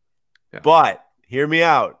 Yeah. But hear me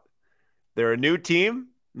out. They're a new team,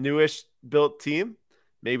 newish built team.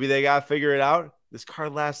 Maybe they got to figure it out. This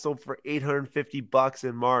card last sold for $850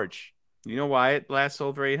 in March. You know why it last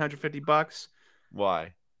sold for $850?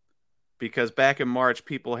 Why? Because back in March,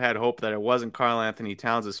 people had hope that it wasn't Karl-Anthony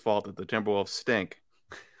Towns' fault that the Timberwolves stink.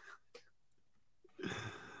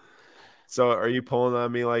 So are you pulling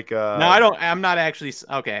on me like No, I don't. I'm not actually.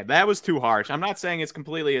 Okay, that was too harsh. I'm not saying it's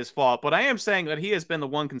completely his fault, but I am saying that he has been the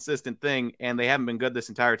one consistent thing, and they haven't been good this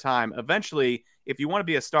entire time. Eventually, if you want to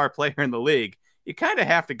be a star player in the league, you kind of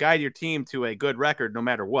have to guide your team to a good record no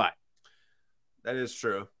matter what. That is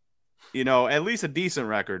true. You know, at least a decent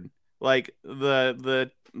record. Like the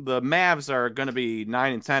Mavs are going to be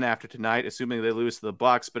 9-10 after tonight, assuming they lose to the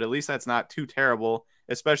Bucks, but at least that's not too terrible,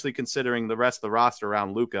 especially considering the rest of the roster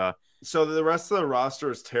around Luka. So the rest of the roster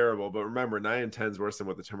is terrible, but remember, 9-10 is worse than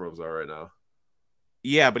what the Timberwolves are right now.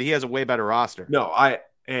 Yeah, but he has a way better roster. No, I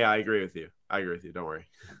agree with you. Don't worry.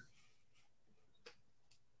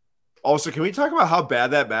 Also, can we talk about how bad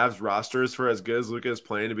that Mavs roster is for as good as Luka is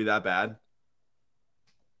playing to be that bad?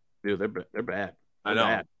 Dude, they're bad. I know.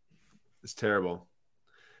 Bad. It's terrible.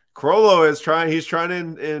 Crollo is trying. He's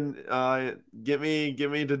trying to get me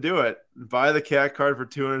to do it. Buy the cat card for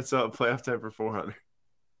 200, sell it playoff time for 400.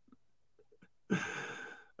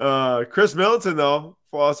 Chris Middleton though,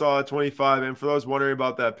 floss all at 25. And for those wondering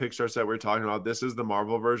about that Pixar set we're talking about, this is the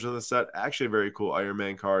Marvel version of the set. Actually, a very cool Iron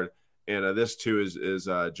Man card. And this too is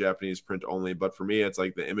Japanese print only. But for me, it's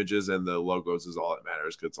like the images and the logos is all that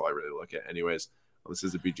matters because it's all I really look at. Anyways, this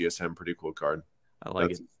is a BGS10, pretty cool card. I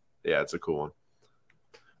like it. Yeah, it's a cool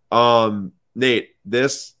one. Nate,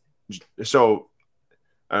 so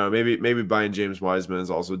I don't know, maybe buying James Wiseman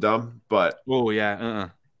is also dumb, but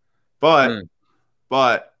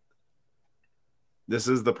but this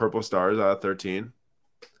is the Purple Stars out of 13,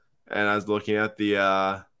 and I was looking at the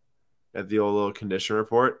old little condition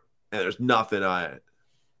report, and there's nothing on it.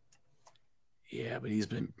 Yeah, but he's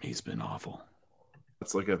been awful.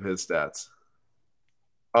 Let's look up his stats.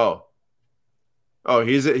 Oh,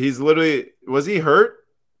 he's literally, was he hurt?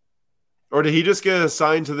 Or did he just get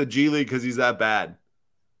assigned to the G League because he's that bad?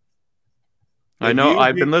 I know.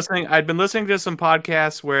 I've been listening to some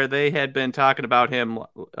podcasts where they had been talking about him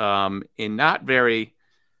in not very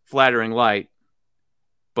flattering light.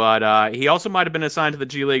 But he also might have been assigned to the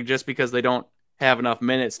G League just because they don't have enough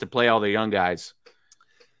minutes to play all the young guys.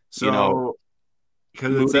 So,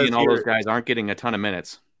 because Moody and all those guys aren't getting a ton of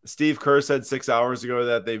minutes. Steve Kerr said 6 hours ago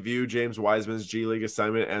that they view James Wiseman's G League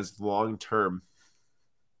assignment as long-term.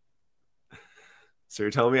 So you're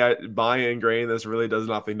telling me buying and grading this really does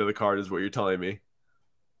nothing to the card is what you're telling me?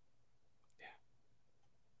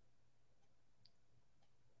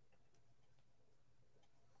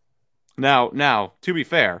 Now, to be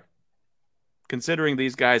fair, considering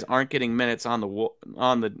these guys aren't getting minutes on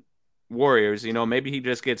the Warriors, maybe he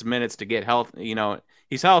just gets minutes to get health.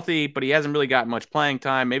 He's healthy, but he hasn't really got much playing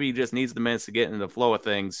time. Maybe he just needs the minutes to get into the flow of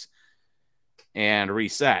things and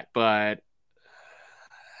reset. But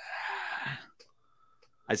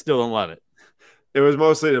I still don't love it. It was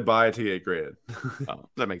mostly to buy to get graded. Oh,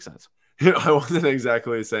 that makes sense. I wasn't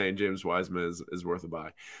exactly saying James Wiseman is worth a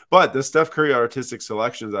buy. But the Steph Curry artistic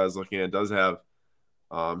selections I was looking at does have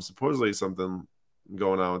supposedly something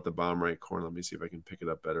going on with the bottom right corner. Let me see if I can pick it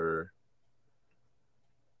up better.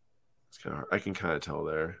 It's kind of, I can kind of tell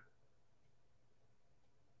there.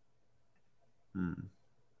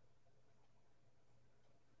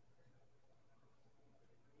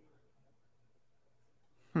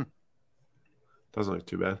 Doesn't look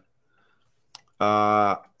too bad.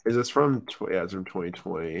 Is this from? Yeah, it's from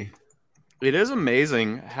 2020. It is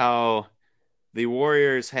amazing how the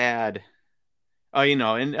Warriors had,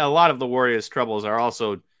 and a lot of the Warriors' troubles are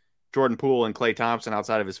also Jordan Poole and Klay Thompson.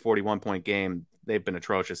 Outside of his 41-point game, they've been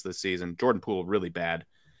atrocious this season. Jordan Poole really bad.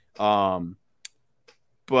 But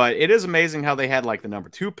it is amazing how they had like the number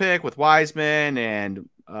 2 pick with Wiseman, and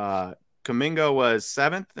Kuminga was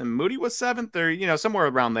 7th and Moody was 7th, or somewhere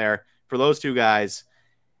around there for those two guys.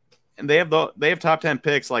 And they have top 10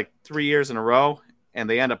 picks like 3 years in a row, and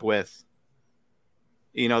they end up with,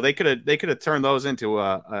 they could have turned those into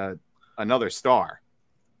another star.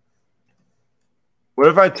 What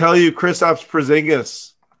if I tell you Kristaps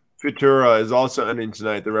Porzingis Futura is also ending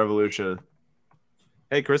tonight, the Revolution?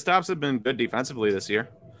 Hey, Kristaps has been good defensively this year.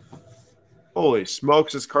 Holy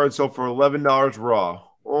smokes, this card sold for $11 raw.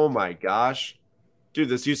 Oh my gosh. Dude,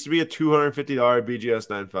 this used to be a $250 BGS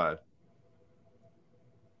 9.5.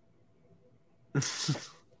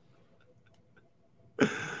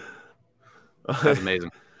 That's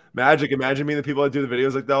amazing. Magic. Imagine being the people that do the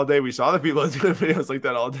videos like that all day. We saw the people that do the videos like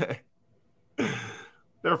that all day.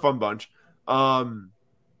 They're a fun bunch.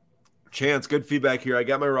 Chance, good feedback here. I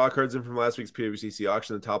got my raw cards in from last week's PWCC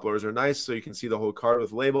auction. The top loaders are nice, so you can see the whole card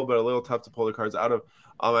with label, but a little tough to pull the cards out of.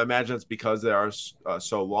 I imagine it's because they are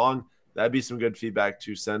so long. That'd be some good feedback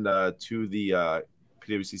to send to the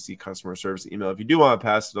PWCC customer service email if you do want to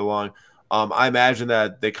pass it along. I imagine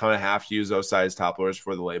that they kind of have to use those size top loaders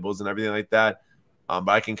for the labels and everything like that. But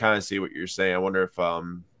I can kind of see what you're saying. I wonder if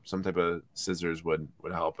some type of scissors would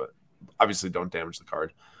help it. Obviously, don't damage the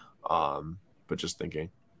card, but just thinking.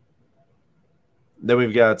 Then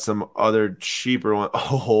we've got some other cheaper one.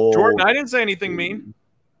 Oh, Jordan, I didn't say anything mean.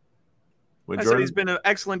 I said he's been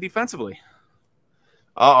excellent defensively.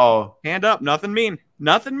 Uh-oh. Hand up. Nothing mean.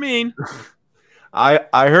 Nothing mean. I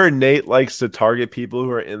heard Nate likes to target people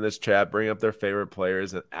who are in this chat, bring up their favorite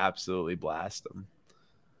players, and absolutely blast them.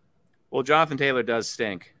 Well, Jonathan Taylor does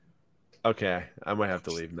stink. Okay, I might have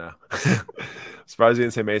to leave now. Surprised you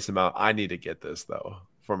didn't say Mason Mount. I need to get this, though,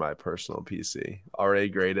 for my personal PC. Already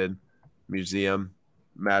graded. Museum.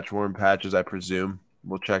 Match-worn patches, I presume.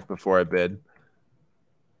 We'll check before I bid.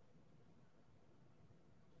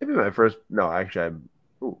 Maybe my first... No, actually,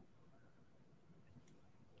 Ooh.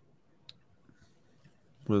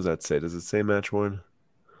 What does that say? Does it say match-worn?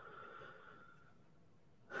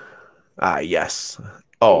 Yes.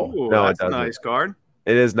 Oh, ooh, no, that's it doesn't. A nice card.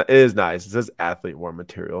 It is nice. It says athlete worn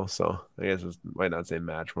material, so I guess it might not say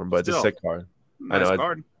match worn, but it's a sick card. Nice I know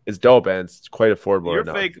card. It's dope, and it's quite affordable. You're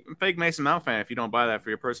a fake Mason Mount fan if you don't buy that for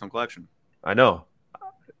your personal collection. I know.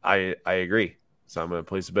 I agree. So I'm gonna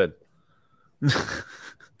place a bid.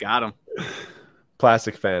 Got him.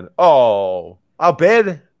 Plastic fan. Oh, I'll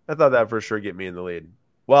bid. I thought that for sure get me in the lead.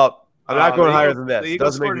 Well, I'm not going higher than this. The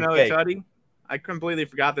Eagles scored another tutty. I completely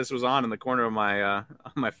forgot this was on in the corner of my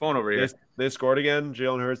phone over here. They scored again.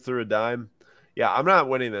 Jalen Hurts threw a dime. Yeah, I'm not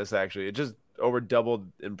winning this, actually. It just over doubled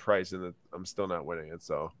in price, and I'm still not winning it.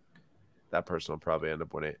 So that person will probably end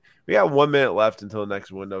up winning it. We got 1 minute left until the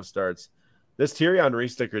next window starts. This Tyrion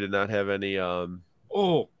resticker did not have any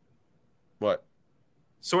What?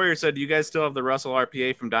 Sawyer said, do you guys still have the Russell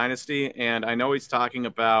RPA from Dynasty? And I know he's talking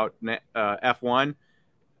about F1.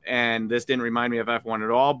 And this didn't remind me of F1 at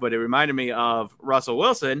all, but it reminded me of Russell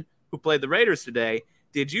Wilson, who played the Raiders today.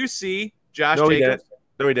 Did you see Josh Jacobs?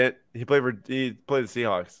 No, he didn't. He played the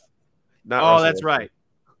Seahawks. That's right.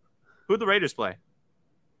 Who'd the Raiders play?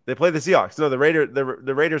 They played the Seahawks. No, the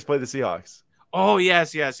Raiders played the Seahawks. Oh,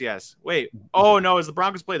 yes. Wait. Oh, no, it was the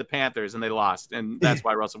Broncos play the Panthers, and they lost, and that's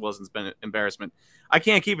why Russell Wilson's been an embarrassment. I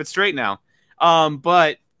can't keep it straight now.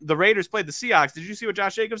 But the Raiders played the Seahawks. Did you see what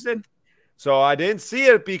Josh Jacobs did? So I didn't see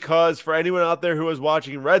it because for anyone out there who was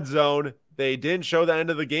watching Red Zone, they didn't show the end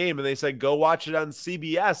of the game, and they said, go watch it on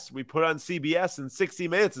CBS. We put on CBS, and 60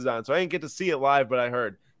 Minutes is on. So I didn't get to see it live, but I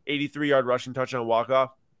heard 83-yard rushing touchdown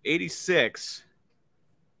walk-off. 86.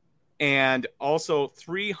 And also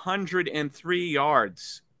 303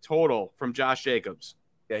 yards total from Josh Jacobs.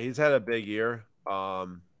 Yeah, he's had a big year.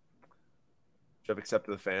 I've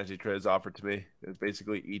accepted the fantasy trades offered to me. It's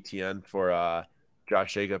basically ETN for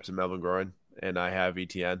Josh Jacobs and Melvin Gordon, and I have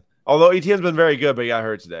ETN. Although ETN's been very good, but he got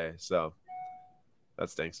hurt today, so that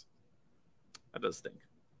stinks. That does stink.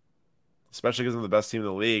 Especially because I'm the best team in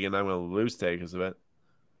the league, and I'm going to lose today because of it.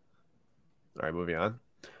 All right, moving on.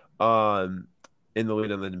 In the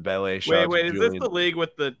lead on the Belay shot. Wait, is this the league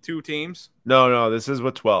with the 2 teams? No, this is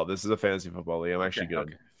with 12. This is a fantasy football league. I'm actually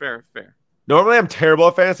good. Okay. Fair. Normally, I'm terrible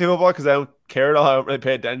at fantasy football because I don't care at all. I don't really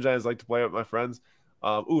pay attention. I just like to play with my friends.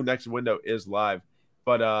 Next window is live.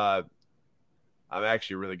 But I'm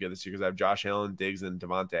actually really good this year because I have Josh Allen, Diggs, and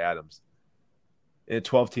Devontae Adams. In a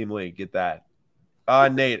 12-team league. Get that.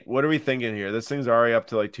 Nate, what are we thinking here? This thing's already up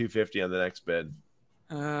to like 250 on the next bid.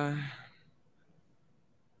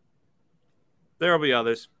 There will be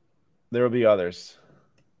others. There will be others.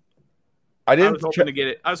 I was hoping to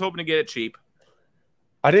get it cheap.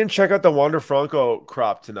 I didn't check out the Wander Franco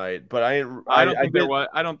crop tonight, but I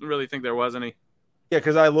don't really think there was any. Yeah,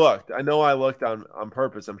 because I looked. I know I looked on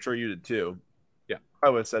purpose. I'm sure you did too. Yeah. I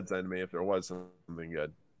would have said something to me if there was something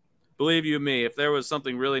good. Believe you me, if there was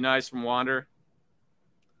something really nice from Wander,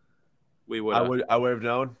 we would. I would have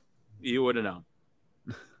known. You would have known.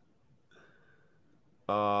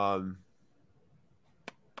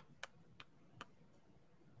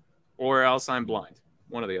 Or else I'm blind.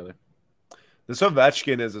 One or the other. This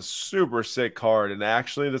Ovechkin is a super sick card, and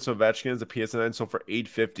actually, this Ovechkin is a PSN sold for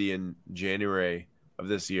 $850 in January of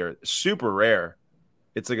this year. Super rare.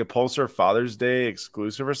 It's like a Pulsar Father's Day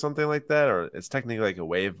exclusive or something like that, or it's technically like a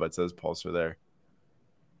wave, but it says Pulsar there.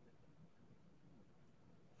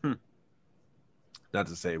 Not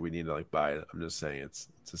to say we need to like buy it. I'm just saying it's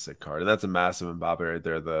a sick card, and that's a massive Mbappe right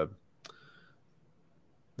there. The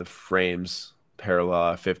frames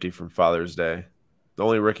parallel 50 from Father's Day. The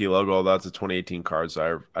only rookie logo, although that's a 2018 card,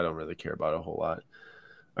 so I don't really care about it a whole lot. All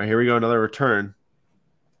right, here we go. Another return.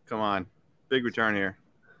 Come on. Big return here.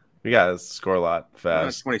 We got to score a lot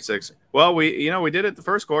fast. 26. Well, we did it the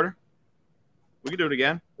first quarter. We could do it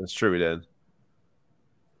again. That's true, we did.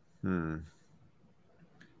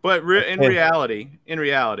 But in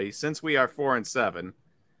reality, since we are 4-7,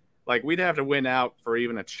 like we'd have to win out for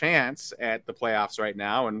even a chance at the playoffs right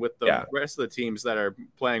now. And with the rest of the teams that are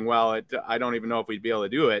playing well, I don't even know if we'd be able to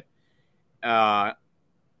do it.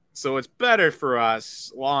 So it's better for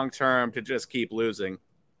us long term to just keep losing.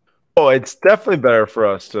 Oh, it's definitely better for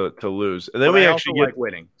us to lose, and then we actually like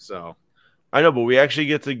winning. So I know, but we actually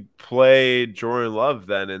get to play Jordan Love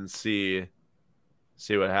then and see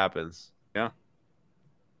what happens. Yeah,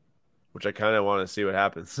 which I kind of want to see what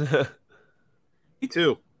happens. Me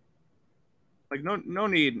too. Like no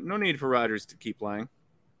need for Rodgers to keep playing.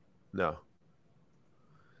 No.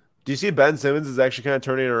 Do you see Ben Simmons is actually kind of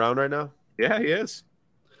turning it around right now? Yeah, he is.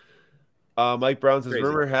 Mike Brown says,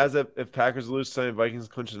 rumor has it if Packers lose tonight, Vikings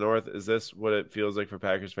clinch the North. Is this what it feels like for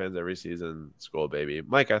Packers fans every season? Skull baby.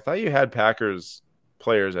 Mike, I thought you had Packers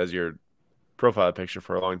players as your profile picture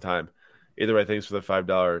for a long time. Either way, thanks for the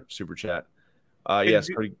 $5 super chat. Yes.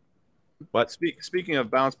 What? Speaking of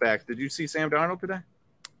bounce backs, did you see Sam Darnold today?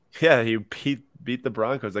 Yeah, he beat the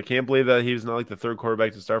Broncos. I can't believe that he was not like the third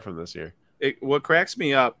quarterback to start from this year. What cracks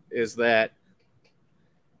me up is that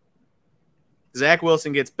Zach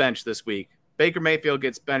Wilson gets benched this week. Baker Mayfield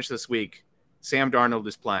gets benched this week. Sam Darnold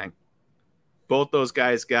is playing. Both those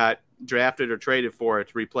guys got drafted or traded for it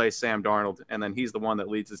to replace Sam Darnold, and then he's the one that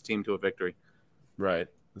leads his team to a victory. Right.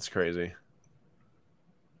 That's crazy.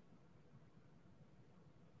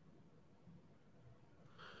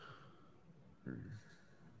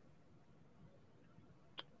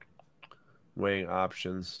 Weighing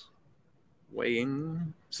options.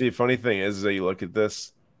 See, funny thing is that you look at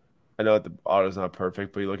this. I know that the auto's not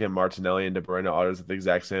perfect, but you look at Martinelli and De Bruyne autos at the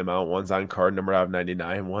exact same amount. One's on card number out of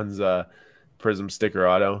 99. One's a Prism sticker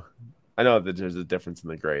auto. I know that there's a difference in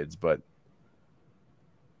the grades, but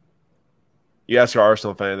you ask your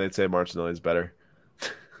Arsenal fan, they'd say Martinelli's better.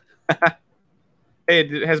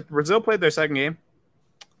 Hey, has Brazil played their second game?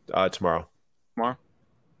 Tomorrow. Tomorrow?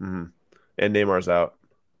 Mm-hmm. And Neymar's out.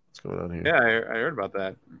 What's going on here? Yeah, I heard about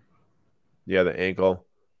that. Yeah, the ankle.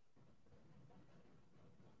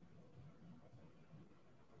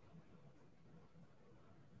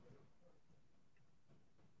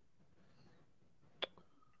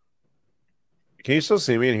 Can you still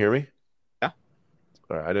see me and hear me? Yeah.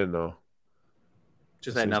 All right, I didn't know.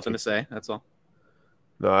 Just had nothing to say. That's all.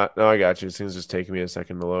 No, I got you. This thing's just taking me a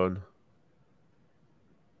second to load.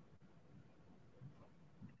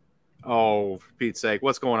 Oh, for Pete's sake.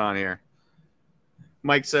 What's going on here?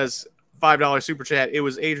 Mike says, $5 super chat. It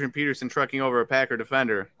was Adrian Peterson trucking over a Packer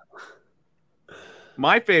defender.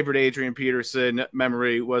 My favorite Adrian Peterson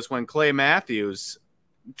memory was when Clay Matthews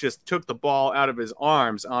just took the ball out of his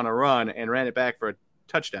arms on a run and ran it back for a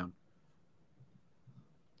touchdown.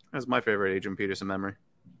 That's my favorite Adrian Peterson memory.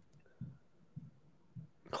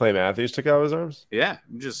 Clay Matthews took out of his arms? Yeah,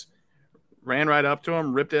 just ran right up to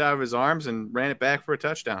him, ripped it out of his arms, and ran it back for a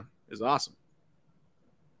touchdown. It was awesome.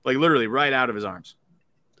 Like literally right out of his arms.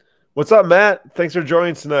 What's up, Matt? Thanks for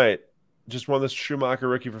joining tonight. Just won this Schumacher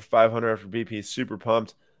rookie for 500 after BP. Super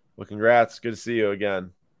pumped. Well, congrats. Good to see you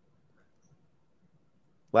again.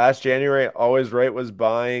 Last January, Always Right was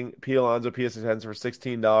buying Pete Alonso PS10s for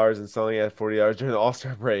 $16 and selling it at $40 during the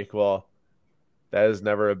All-Star break. Well, that is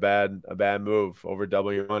never a bad move. Over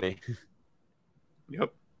double your money.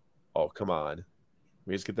 Yep. Oh, come on.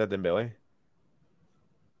 We just get that Dembele?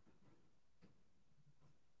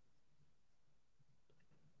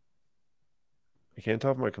 I can't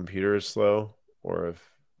tell if my computer is slow or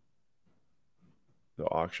if the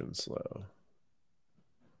auction's slow.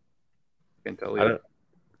 Can't tell you.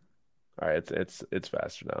 All right, it's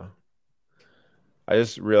faster now. I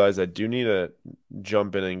just realized I do need to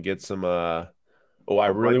jump in and get some. I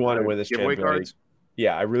really want to win this giveaway cards.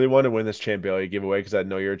 Yeah, I really want to win this Champ Bailey giveaway because I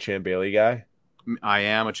know you're a Champ Bailey guy. I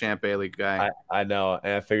am a Champ Bailey guy. I know,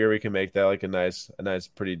 and I figure we can make that like a nice,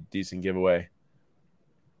 pretty decent giveaway.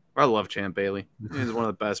 I love Champ Bailey. He's one of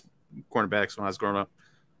the best cornerbacks when I was growing up.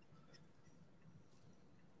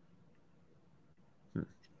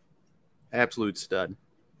 Absolute stud.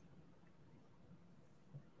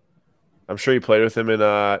 I'm sure you played with him in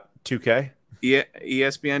 2K. Yeah,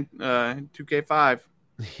 ESPN 2K5.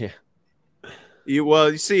 Yeah.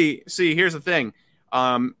 You see. Here's the thing.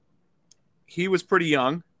 he was pretty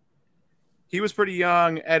young.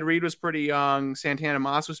 Ed Reed was pretty young. Santana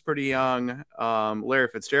Moss was pretty young. Larry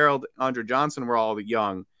Fitzgerald, Andre Johnson were all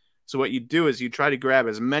young. So what you do is you try to grab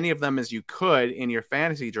as many of them as you could in your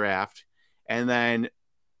fantasy draft, and then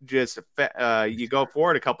just you go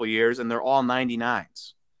forward a couple years, and they're all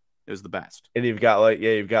 99s. It was the best. And you've got like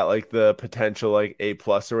the potential like A+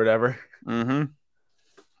 or whatever. Mm-hmm.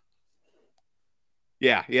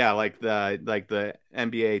 Yeah, like the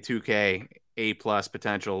NBA 2K A+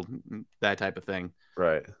 potential, that type of thing.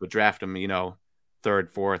 Right. Would draft them, third,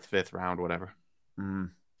 fourth, fifth round, whatever.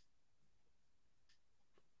 Mm.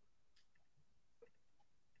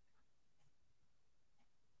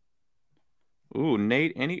 Ooh,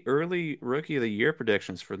 Nate, any early Rookie of the Year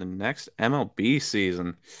predictions for the next MLB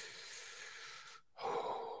season?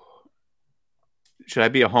 Should I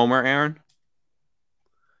be a homer, Aaron?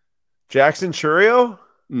 Jackson Chourio?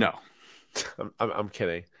 No. I'm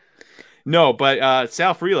kidding. No, but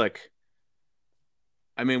Sal Frelick.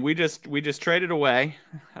 I mean, we just traded away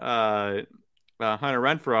Hunter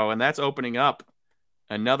Renfroe, and that's opening up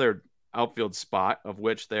another outfield spot, of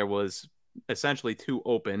which there was essentially 2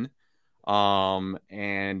 open.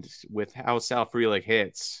 And with how Sal Frelick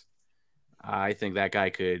hits, I think that guy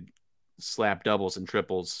could slap double and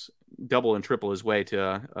triple his way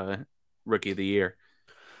to Rookie of the Year.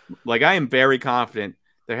 Like, I am very confident.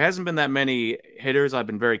 There hasn't been that many hitters I've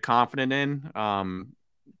been very confident in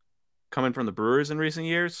coming from the Brewers in recent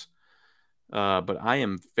years. But I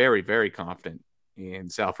am very, very confident in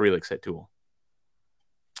Sal Frelick's hit tool.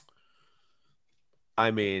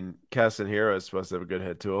 I mean, Castanheira is supposed to have a good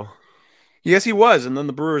hit tool. Yes, he was, and then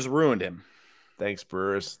the Brewers ruined him. Thanks,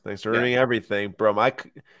 Brewers. Thanks for ruining everything, bro.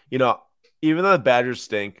 Even though the Badgers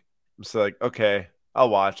stink, I'm still like, okay, I'll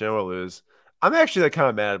watch and we'll lose. I'm actually like kind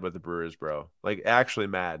of mad with the Brewers, bro. Like, actually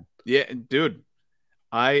mad. Yeah, dude.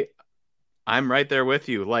 I'm right there with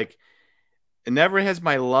you. Like, never has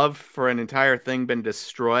my love for an entire thing been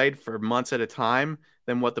destroyed for months at a time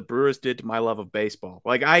than what the Brewers did to my love of baseball.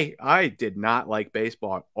 Like, I did not like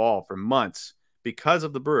baseball at all for months because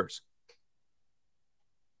of the Brewers.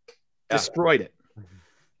 Yeah. Destroyed it.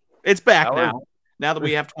 It's back now. Now that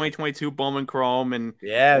we have 2022 Bowman Chrome and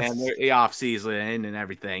the off season and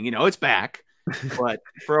everything, it's back. But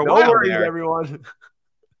for a while there, everyone.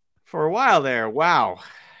 For a while there, wow.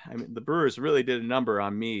 I mean, the Brewers really did a number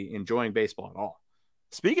on me enjoying baseball at all.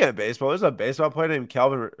 Speaking of baseball, there's a baseball player named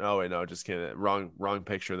Calvin. Oh wait, no, just kidding. Wrong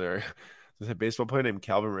picture there. There's a baseball player named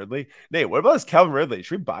Calvin Ridley. Nate, what about this Calvin Ridley?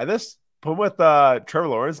 Should we buy this? Put him with Trevor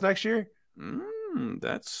Lawrence next year?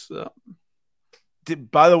 That's.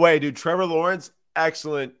 By the way, dude, Trevor Lawrence,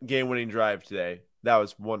 excellent game-winning drive today. That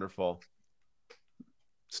was wonderful.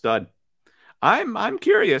 Stud. I'm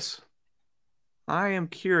curious. I am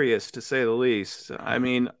curious, to say the least. I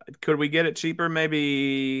mean, could we get it cheaper?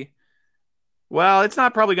 Maybe. Well, it's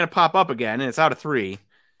not probably going to pop up again, and it's out of 3.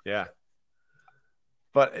 Yeah.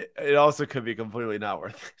 But it also could be completely not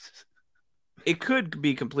worth it. It could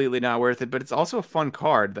be completely not worth it, but it's also a fun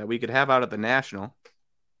card that we could have out at the National.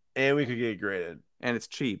 And we could get it graded. And it's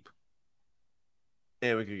cheap.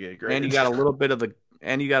 And we could get it graded. And you got a little bit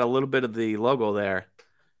of the logo there.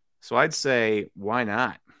 So I'd say, why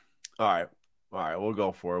not? All right, we'll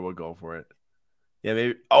go for it. Yeah,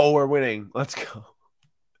 maybe. Oh, we're winning. Let's go.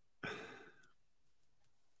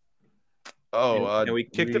 Oh, and we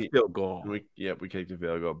kicked a field goal. We kicked a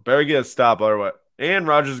field goal. Better get a stop or what? And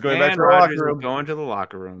Rodgers is going back to the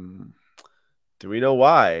locker room. Do we know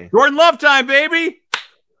why? Jordan Love time, baby.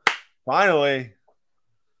 Finally.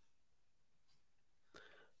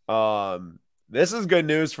 This is good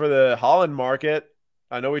news for the Holland market.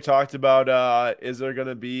 I know we talked about is there going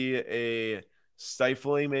to be a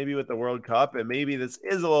stifling maybe with the World Cup, and maybe this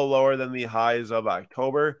is a little lower than the highs of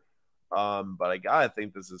October. But I gotta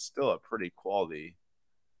think this is still a pretty quality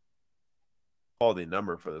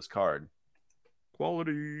number for this card.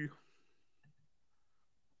 Quality.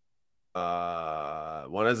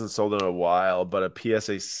 One hasn't sold in a while, but a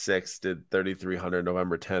PSA 6 did 3,300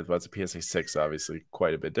 November 10th. But it's a PSA 6, obviously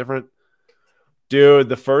quite a bit different. Dude,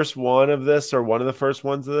 the first one of this, or one of the first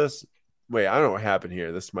ones of this. Wait, I don't know what happened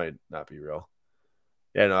here. This might not be real.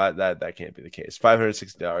 Yeah, no, that can't be the case.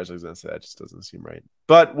 $560. I was going to say that just doesn't seem right.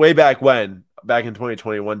 But way back when, back in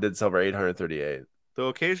 2021, did sell for $838. Though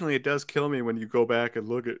occasionally it does kill me when you go back and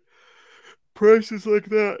look at prices like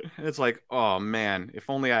that. It's like, oh man, if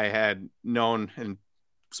only I had known and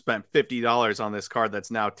spent $50 on this card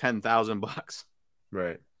that's now $10,000.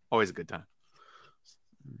 Right. Always a good time.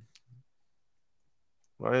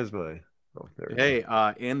 Why is my? Oh, there. Hey,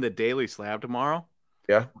 in the Daily Slab tomorrow.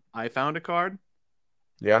 Yeah. I found a card.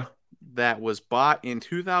 Yeah. that was bought in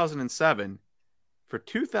 2007 for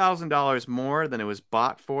 $2,000 more than it was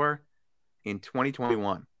bought for in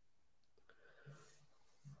 2021?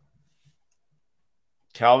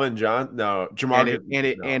 Calvin John? No. And Jamarcus? No.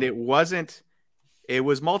 it wasn't. It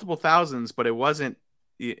was multiple thousands, but it wasn't.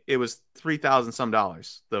 It was $3,000 some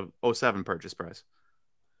dollars. The '07 purchase price.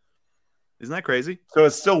 Isn't that crazy? So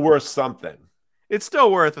it's still worth something. It's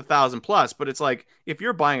still worth 1,000 plus, but it's like if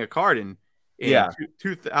you're buying a card in Yeah.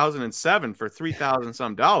 2007 for $3,000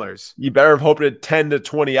 some dollars, You better have hoped it 10 to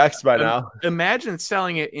 20x by now. imagine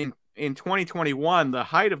selling it in 2021, the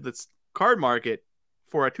height of the card market,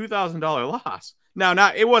 for a $2,000 loss. Now,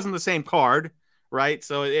 not it wasn't the same card, right?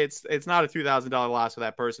 So it's not a $2,000 loss for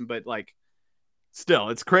that person, but like still,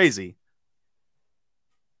 it's crazy.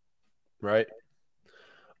 Right.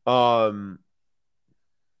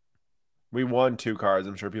 We won 2 cards.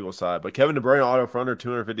 I'm sure people saw it, but Kevin De Bruyne auto for under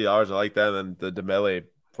 $250. I like that. And then the Dembele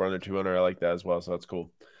for under 200. I like that as well. So that's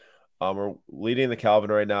cool. We're leading the Calvin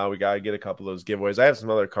right now. We got to get a couple of those giveaways. I have some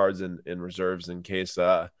other cards in reserves in case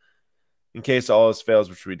all this fails,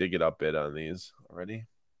 which we did get upbid on these already.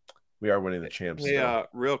 We are winning the champs. Hey,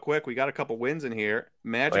 real quick, we got a couple wins in here.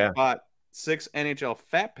 Magic bought 6 NHL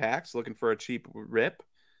Fat Packs, looking for a cheap rip.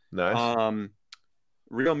 Nice.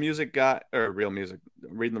 Real Music,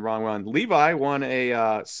 reading the wrong one. Levi won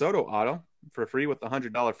a Soto auto for free with the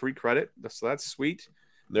 $100 free credit. So that's sweet.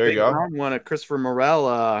 There you go. Won a Christopher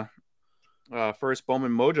Morel first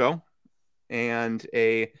Bowman Mojo and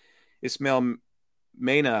a Ismail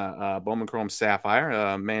Mena Bowman Chrome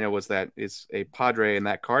Sapphire. Mena is a Padre in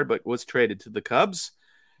that card, but was traded to the Cubs.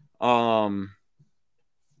 And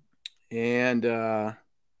I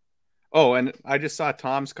just saw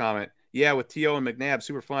Tom's comment. Yeah, with T.O. and McNabb,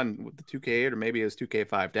 super fun with the 2K8, or maybe it was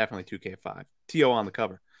 2K5. Definitely 2K5. T.O. on the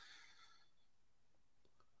cover.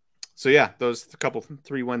 So, yeah, those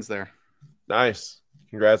 3 wins there. Nice.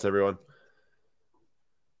 Congrats, everyone.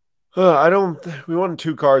 We won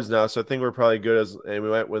 2 cards now, so I think we're probably good and we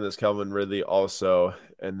might win this Calvin Ridley also.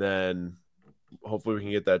 And then hopefully we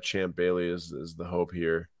can get that Champ Bailey is the hope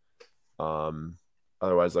here.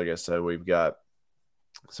 Otherwise, like I said, we've got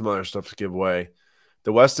some other stuff to give away.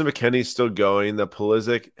 The Weston McKennie's still going. The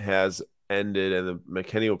Pulisic has ended, and the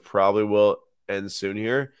McKennie will end soon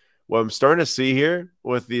here. What I'm starting to see here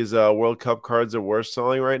with these World Cup cards that we're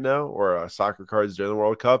selling right now, or soccer cards during the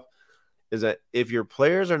World Cup, is that if your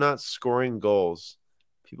players are not scoring goals,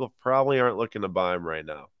 people probably aren't looking to buy them right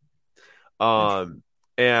now.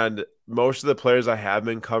 And most of the players I have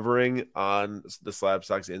been covering on the Slab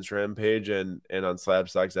Stocks Instagram page and on Slab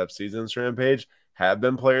Stocks FC's Instagram page have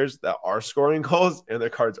been players that are scoring goals and their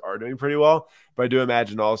cards are doing pretty well. But I do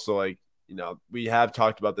imagine also, like, we have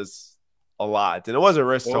talked about this a lot, and it was a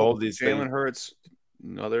risk to hold these things. Jalen Hurts,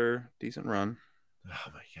 another decent run.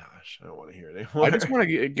 Oh my gosh, I don't want to hear it anymore. I just want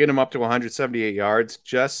to get him up to 178 yards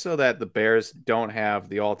just so that the Bears don't have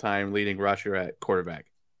the all-time leading rusher at quarterback.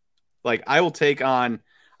 Like, I will take on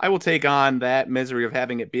that misery of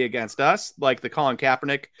having it be against us, like the Colin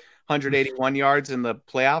Kaepernick 181 yards in the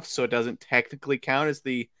playoffs, so it doesn't technically count as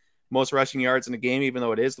the most rushing yards in a game, even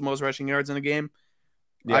though it is the most rushing yards in a game.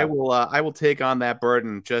 Yeah. I will take on that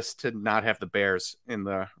burden just to not have the Bears in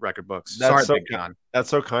the record books. Sorry, Big John. That's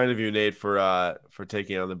so kind of you, Nate, for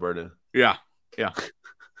taking on the burden. Yeah.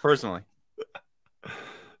 Personally,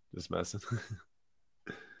 just messing.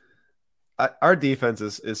 Our defense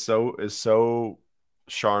is so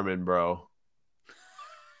Charmin, bro.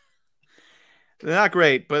 They're not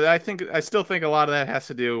great, but I still think a lot of that has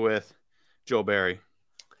to do with Joe Barry.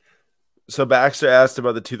 So Baxter asked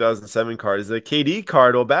about the 2007 card. Is it a KD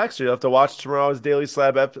card? Well, Baxter, you'll have to watch tomorrow's Daily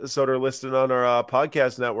Slab episode or listed on our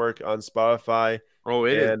podcast network on Spotify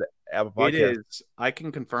and Apple Podcasts. It is. I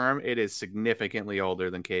can confirm it is significantly older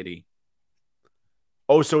than KD.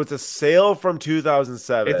 Oh, so it's a sale from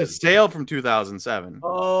 2007. It's a sale from 2007.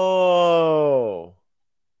 Oh.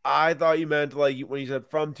 I thought you meant like when you said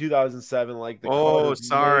from 2007, like the Oh,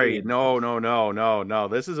 sorry. Made. No.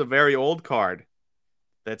 This is a very old card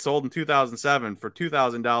that sold in 2007 for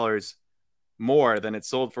 $2,000 more than it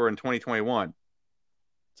sold for in 2021.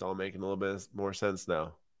 It's all making a little bit more sense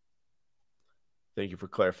now. Thank you for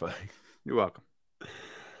clarifying. You're welcome.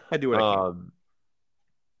 I do what I can.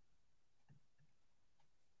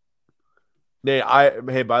 Nate,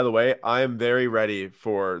 hey, by the way, I am very ready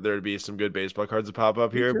for there to be some good baseball cards to pop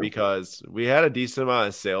up here because we had a decent amount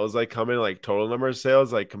of sales come in, like total number of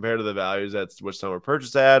sales, like compared to the values that's which some were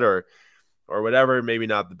purchased at or whatever, maybe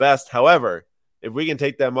not the best. However, if we can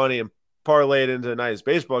take that money and parlay it into a nice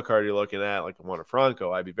baseball card you're looking at, like a Juan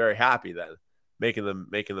Franco, I'd be very happy then making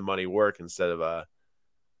the money work instead of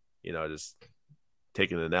just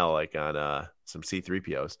taking an L like on some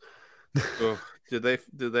C3POs. Oh, did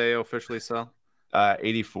they officially sell?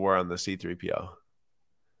 84 on the C3PO.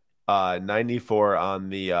 94 on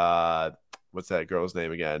the what's that girl's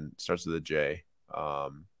name again? Starts with a J.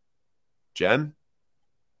 Jen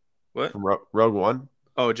What? from Rogue One.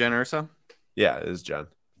 Oh, Jen Ursa. Yeah, it is Jen.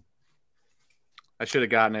 I should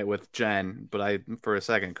have gotten it with Jen, but I for a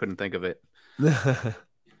second couldn't think of it.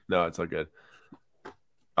 No, it's all good.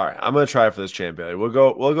 All right, I'm gonna try for this Champ Bailey. We'll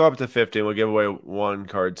go up to 50 and we'll give away one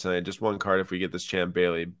card tonight. Just one card if we get this Champ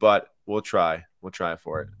Bailey, but we'll try. We'll try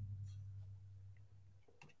for it.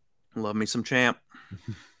 Love me some Champ.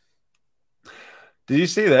 Did you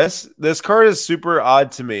see this? This card is super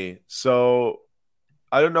odd to me. So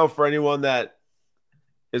I don't know for anyone that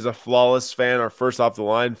is a Flawless fan or first off the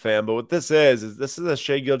line fan, but what this is this is a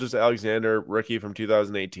Shai Gilgeous-Alexander rookie from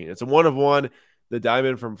 2018. It's a 1 of 1, the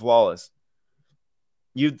diamond from Flawless.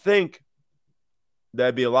 You'd think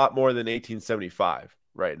that'd be a lot more than 1875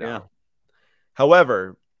 right now. Yeah.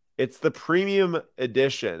 However, it's the premium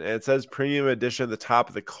edition, and it says premium edition at the top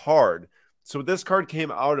of the card. So what this card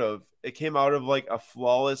came out of, it came out of like a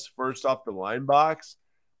Flawless first off the line box,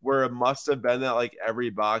 where it must have been that like every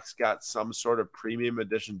box got some sort of premium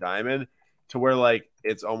edition diamond, to where like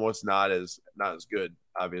it's almost not as good,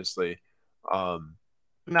 obviously.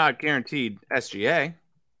 Not guaranteed SGA.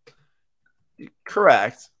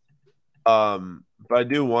 Correct. But I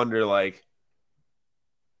do wonder like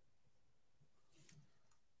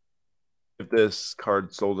if this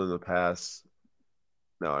card sold in the past.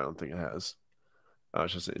 No, I don't think it has.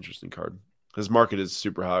 It's just an interesting card. His market is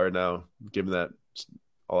super high right now, given that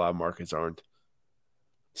a lot of markets aren't.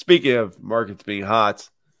 Speaking of markets being hot,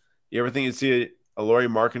 you ever think you'd see a Laurie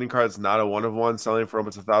marketing card that's not a 1 of 1 selling for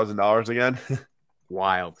almost $1,000 again?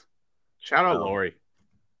 Wild. Shout out Laurie.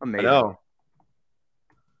 Amazing. I know.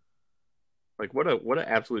 Like what an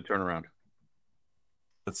absolute turnaround.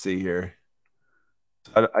 Let's see here.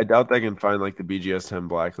 I doubt they can find like the BGS 10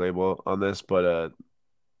 black label on this, but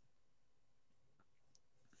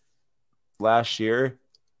last year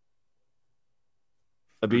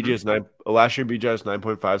BGS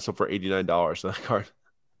 9.5 sold for $89 for that card.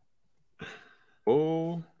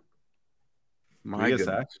 Oh my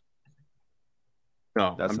goodness.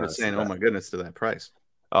 No, I'm just saying, oh my goodness, to that price.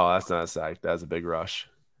 Oh, that's not a sack. That's a big rush.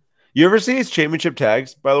 You ever see his championship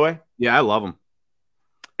tags, by the way? Yeah, I love them.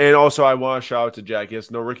 And also, I want to shout out to Jack. He has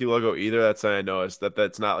no rookie logo either. That's something I noticed.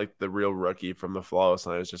 That's not like the real rookie from the Flawless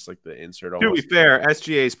line. It's just like the insert. Almost. To be fair,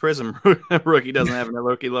 SGA's Prism rookie doesn't have a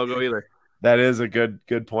rookie logo either. That is a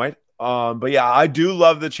good point. But yeah, I do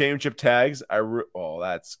love the championship tags. That's cool.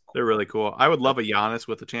 They're really cool. I would love a Giannis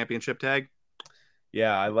with the championship tag.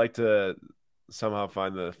 Yeah, I'd like to somehow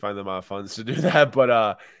find the amount of funds to do that.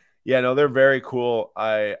 But yeah, no, they're very cool.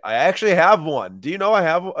 I actually have one. Do you know I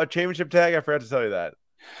have a championship tag? I forgot to tell you that.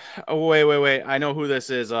 Oh, wait. I know who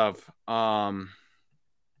this is of.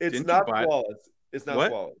 It's not Flawless. It's not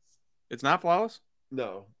Flawless. It's not Flawless?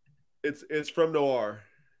 No. It's from Noir.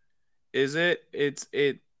 Is it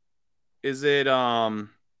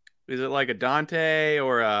like a Dante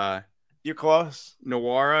or a You're close.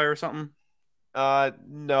 Noira or something?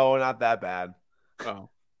 No, not that bad. Oh.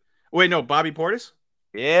 Wait, no, Bobby Portis?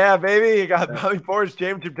 Yeah, baby. You got Bobby Portis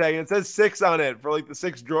championship tag. It says 6 on it for like the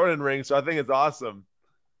 6 Jordan ring, so I think it's awesome.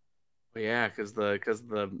 Yeah, because the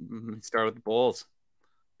start with the Bulls.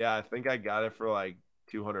 Yeah, I think I got it for like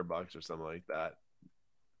 $200 or something like that.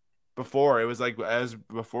 Before it was like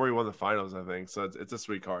before we won the finals, I think. So it's a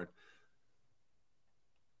sweet card.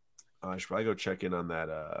 I should probably go check in on that.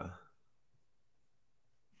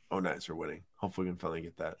 Oh, nice, we're winning. Hopefully, we can finally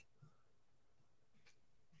get that.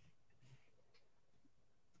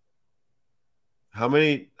 How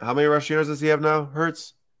many rushing yards does he have now,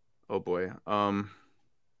 Hurts? Oh boy.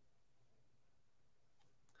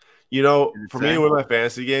 You know, for me to win my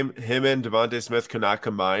fantasy game, him and Devontae Smith could not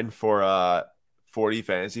combine for 40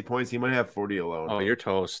 fantasy points. He might have 40 alone. Oh, you're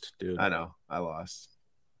toast, dude. I know. I lost.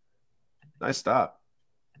 Nice stop.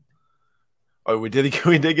 Oh, we did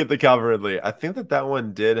get the Calvin Ridley. I think that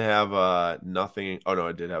one did have nothing. Oh no,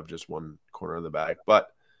 it did have just one corner on the back, but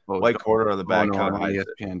white corner on the back. No,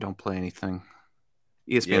 ESPN, don't play anything.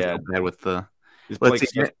 ESPN's so bad with the. Let's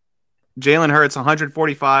see. Jalen Hurts,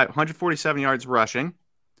 147 yards rushing,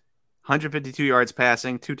 152 yards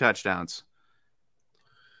passing, 2 touchdowns.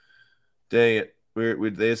 Dang it. They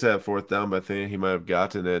just had 4th down, but I think he might have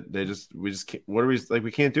gotten it. We just can't, what are we like?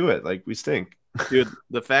 We can't do it. Like, we stink. Dude,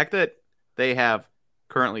 the fact that they have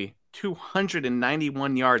currently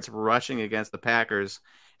 291 yards rushing against the Packers,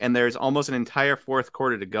 and there's almost an entire 4th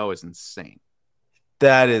quarter to go is insane.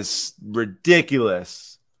 That is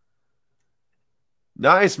ridiculous.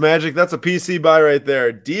 Nice, Magic. That's a PC buy right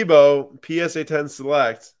there. Debo, PSA 10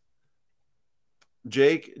 Select.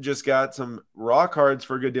 Jake just got some raw cards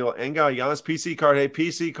for a good deal and got a Giannis PC card. Hey,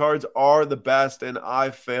 PC cards are the best, and I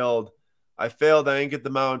failed. I didn't get the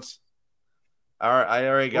mount. I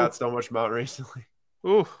already got so much mount recently.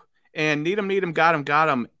 Ooh. And need him, got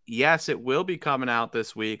him. Yes, it will be coming out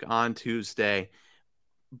this week on Tuesday.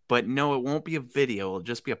 But no, it won't be a video. It'll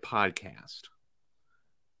just be a podcast.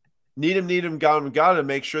 Need him, got him.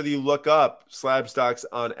 Make sure that you look up Slab Stocks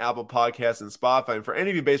on Apple Podcasts and Spotify. And for any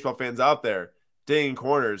of you baseball fans out there, Digging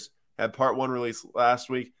Corners had part 1 released last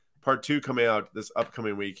week. Part 2 coming out this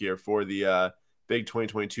upcoming week here for the big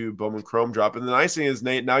 2022 Bowman Chrome drop. And the nice thing is,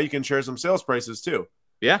 Nate, now you can share some sales prices too.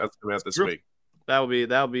 Yeah, that's coming out this week.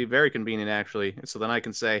 That'll be very convenient, actually. So then I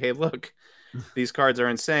can say, hey, look, these cards are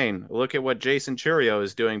insane. Look at what Jason Churio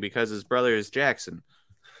is doing because his brother is Jackson.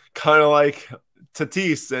 Kind of like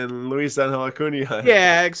Tatis and Luis Angel Acuna.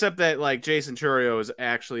 Yeah, except that like Jason Churio is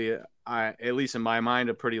actually, at least in my mind,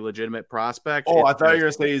 a pretty legitimate prospect. Oh, I thought you were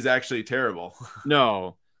going to say he's actually terrible.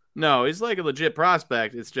 No, he's like a legit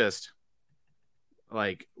prospect. It's just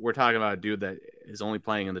like we're talking about a dude that is only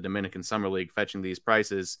playing in the Dominican Summer League, fetching these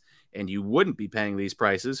prices, and you wouldn't be paying these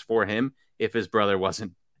prices for him if his brother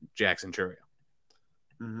wasn't Jackson Churio.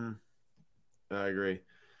 Mm-hmm. I agree.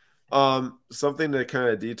 Something to kind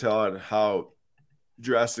of detail on how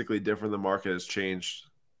drastically different the market has changed.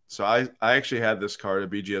 So I actually had this card, a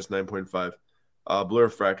BGS 9.5, Blue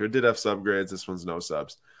Refractor. It did have subgrades. This one's no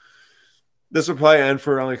subs. This would probably end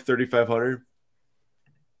for around like 3,500.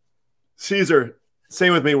 Caesar,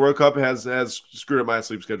 same with me. World Cup has screwed up my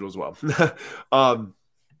sleep schedule as well.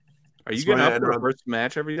 Are you getting up for a first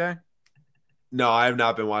match every day? No, I have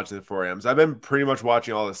not been watching the 4 a.m.s. I've been pretty much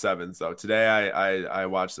watching all the 7s though. Today I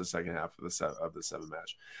watched the second half of the 7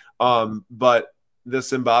 match. But the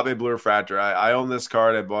Zimbabwe Blue Refractor, I own this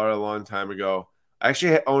card. I bought it a long time ago. I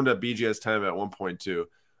actually owned a BGS 10 at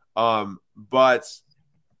 1.2. But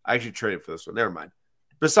I actually traded for this one. Never mind.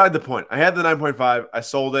 Beside the point, I had the 9.5. I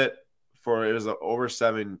sold it for it was over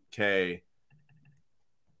 7K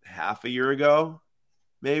half a year ago,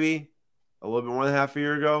 maybe a little bit more than half a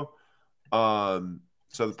year ago.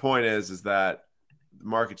 So the point is that the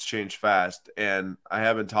market's changed fast, and I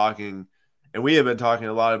have been talking, and we have been talking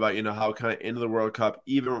a lot about, how kind of into the World Cup,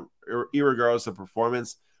 even irregardless of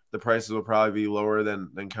performance, the prices will probably be lower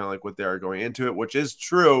than kind of like what they are going into it, which is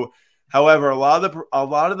true. However, a lot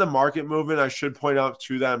of the market movement, I should point out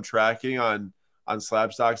too, that I'm tracking on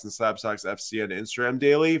Slab Stocks and Slab Stocks FC on Instagram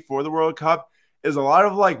daily for the World Cup is a lot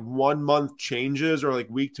of like 1 month changes or like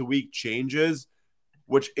week to week changes,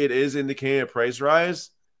 which it is indicating a price rise.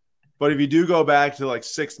 But if you do go back to like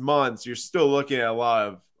 6 months, you're still looking at a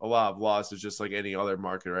lot of losses, just like any other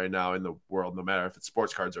market right now in the world, no matter if it's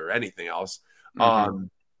sports cards or anything else. Mm-hmm.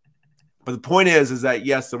 But the point is that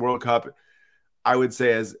yes, the World Cup, I would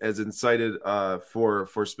say, has incited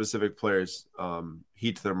for specific players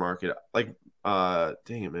heat to their market. Like,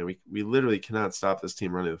 dang it, man, we literally cannot stop this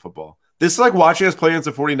team running the football. This is like watching us play against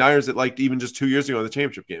the 49ers at like even just 2 years ago in the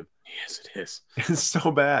championship game. Yes, it is. It's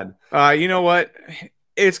so bad. You know what?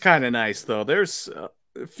 It's kind of nice though. There's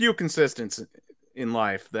a few consistents in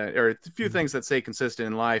life or a few things that stay consistent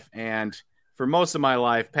in life, and for most of my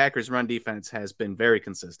life, Packers' run defense has been very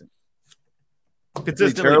consistent.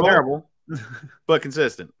 Consistently terrible, but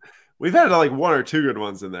consistent. We've had like 1 or 2 good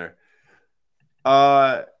ones in there.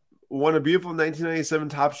 Won a beautiful 1997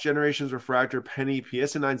 Topps Generations Refractor Penny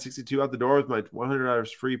PSA 962 out the door with my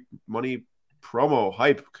 $100 free money promo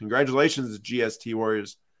hype. Congratulations, GST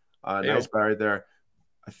Warriors. Nice buy right there.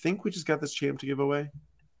 I think we just got this champ to give away.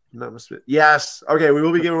 Not misfit. Yes. Okay, we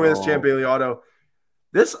will be giving away this champ Bailey Auto.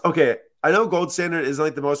 I know Gold Standard isn't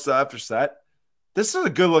like the most after set. This is a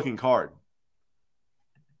good looking card.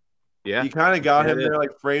 Yeah. You kind of got him there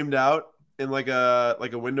like framed out in like a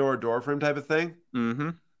window or door frame type of thing.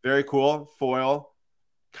 Mm-hmm. Very cool. Foil.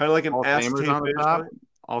 Kind of like an acetate on the top. finish.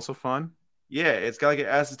 Also fun. Yeah, it's got like an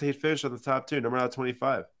acetate finish on the top too. Number out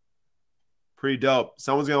 25. Pretty dope.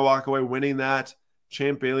 Someone's going to walk away winning that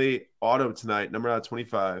Champ Bailey Auto tonight. Number out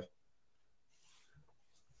 25.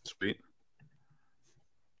 Sweet.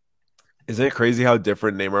 Isn't it crazy how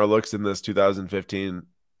different Neymar looks in this 2015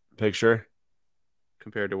 picture?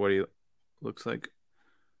 Compared to what he looks like.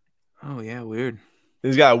 Oh, yeah, weird.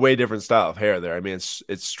 He's got a way different style of hair there. I mean, it's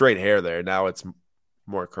straight hair there. Now it's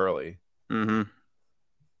more curly. Mm-hmm.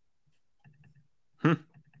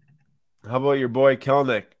 How about your boy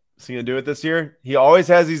Kelnick? Is he going to do it this year? He always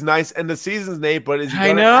has these nice end of seasons, Nate, but is he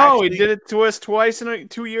I know. He did it to us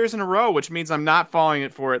 2 years in a row, which means I'm not falling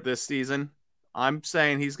it for it this season. I'm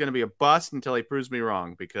saying he's going to be a bust until he proves me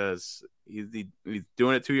wrong because he's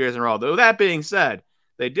doing it 2 years in a row. Though that being said,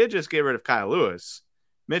 they did just get rid of Kyle Lewis.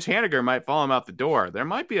 Mitch Haniger might follow him out the door. There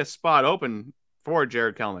might be a spot open for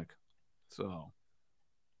Jared Kelenic. So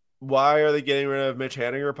why are they getting rid of Mitch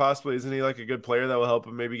Haniger possibly? Isn't he like a good player that will help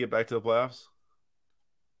him maybe get back to the playoffs?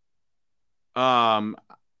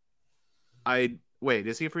 Wait,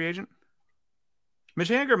 is he a free agent? Mitch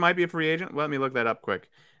Haniger might be a free agent. Let me look that up quick.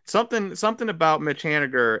 Something about Mitch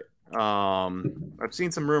Haniger. I've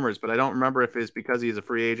seen some rumors, but I don't remember if it's because he's a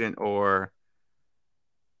free agent or.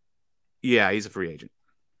 Yeah, he's a free agent.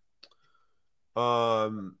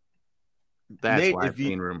 That's Nate, why I've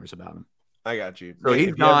seen rumors about him. I got you. So Nate,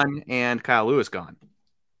 he's gone and Kyle Lewis gone.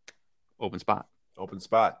 Open spot.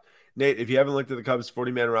 Nate, if you haven't looked at the Cubs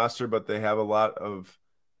 40-man roster, but they have a lot of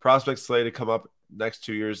prospects slated to come up next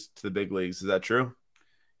 2 years to the big leagues. Is that true?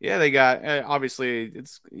 Yeah, they got obviously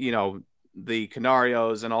it's the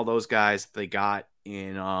Canarios and all those guys they got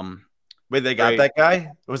in Wait, they got that guy?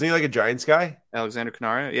 Wasn't he like a Giants guy? Alexander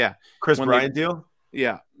Canario? Yeah. Chris Bryant deal?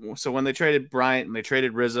 Yeah. So when they traded Bryant and they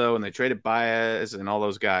traded Rizzo and they traded Baez and all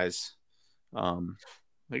those guys,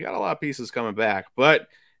 they got a lot of pieces coming back. But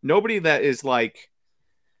nobody that is like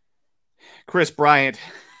Chris Bryant,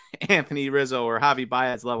 Anthony Rizzo, or Javi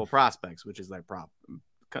Baez level prospects, which is their problem,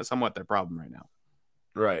 somewhat their problem right now.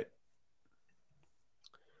 Right.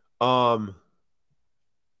 Oh,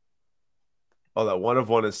 that 1 of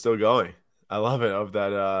 1 is still going. I love it. Of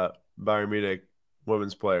that Bayern Munich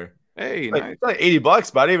women's player. Hey, nice. It's like $80,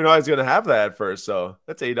 but I didn't even know I was going to have that at first. So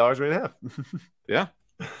that's $80 right and a half. Yeah.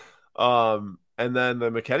 And then the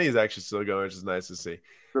McKenny is actually still going, which is nice to see.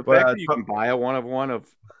 The fact that you can buy a 1 of 1 of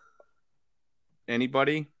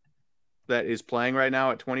anybody that is playing right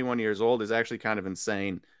now at 21 years old is actually kind of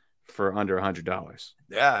insane for under $100.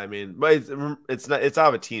 Yeah, I mean, but it's not. It's out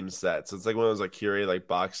of a team set, so it's like one of those like Curie like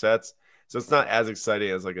box sets. So it's not as exciting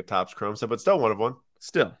as like a Topps Chrome set, but still 1 of 1.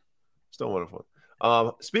 Still 1 of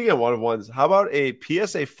 1. Speaking of 1 of 1s, how about a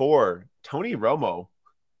PSA 4 Tony Romo?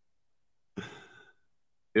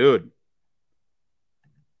 Dude.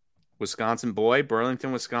 Wisconsin boy,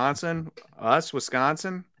 Burlington, Wisconsin, us,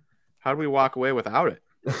 Wisconsin. How do we walk away without it?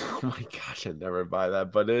 Oh my gosh, I'd never buy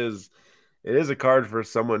that, but it is a card for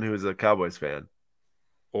someone who's a Cowboys fan.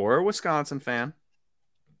 Or a Wisconsin fan.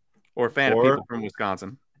 Or a fan of people from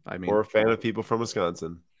Wisconsin. Or a fan of people from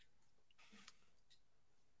Wisconsin.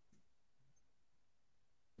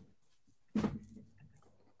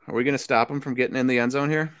 Are we going to stop him from getting in the end zone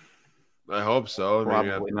here? I hope so.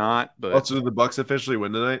 Probably not. But also, did the Bucks officially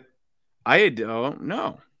win tonight? I don't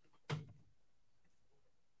know.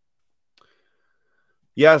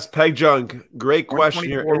 Yes, Peg Junk. Great question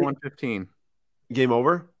here. 115. Game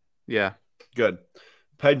over? Yeah. Good.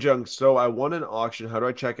 Peg Junk. So I won an auction. How do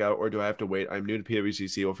I check out, or do I have to wait? I'm new to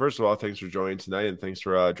PWCC. Well, first of all, thanks for joining tonight, and thanks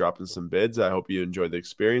for dropping some bids. I hope you enjoyed the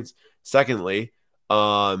experience. Secondly,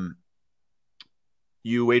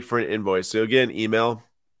 you wait for an invoice. So you'll get an email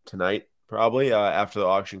tonight, probably after the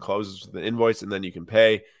auction closes with an invoice, and then you can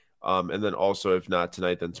pay. And then also, if not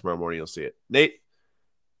tonight, then tomorrow morning you'll see it. Nate,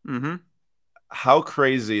 how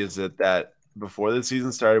crazy is it that before the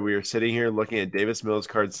season started, we were sitting here looking at Davis Mills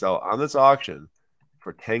cards sell on this auction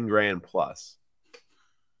for 10 grand plus?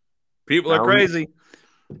 People are crazy.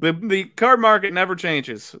 The card market never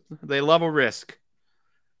changes. They love a risk.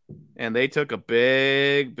 And they took a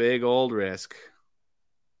big, big old risk.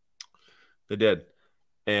 They did.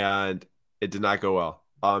 And it did not go well.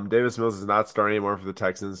 Davis Mills is not starting anymore for the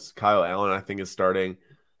Texans. Kyle Allen, I think, is starting.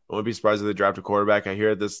 I wouldn't be surprised if they draft a quarterback. I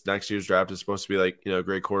hear this next year's draft is supposed to be like,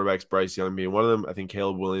 great quarterbacks, Bryce Young being one of them. I think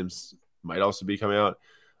Caleb Williams might also be coming out.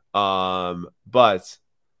 But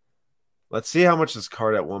let's see how much this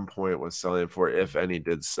card at one point was selling for, if any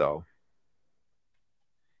did sell.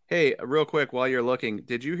 Hey, real quick, while you're looking,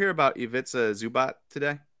 did you hear about Ivica Zubat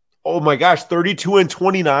today? Oh my gosh, 32 and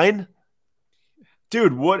 29?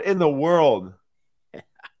 Dude, what in the world?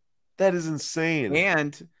 That is insane.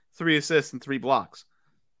 And 3 assists and 3 blocks.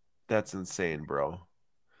 That's insane, bro.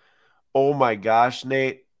 Oh my gosh,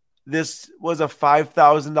 Nate. This was a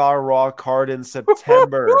 $5,000 raw card in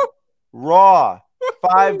September. Raw.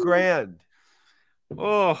 5 grand.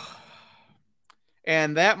 Oh.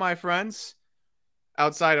 And that, my friends,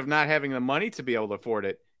 outside of not having the money to be able to afford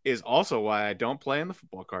it, is also why I don't play in the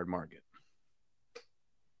football card market.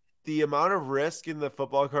 The amount of risk in the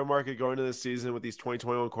football card market going into this season with these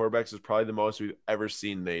 2021 quarterbacks is probably the most we've ever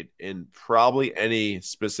seen, Nate, in probably any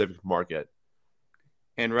specific market.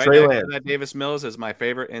 And right next to that, Davis Mills is my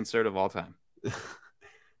favorite insert of all time.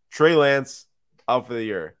 Trey Lance out for the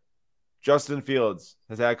year. Justin Fields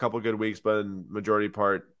has had a couple good weeks, but in majority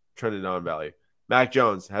part trending down value. Mac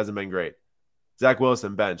Jones hasn't been great. Zach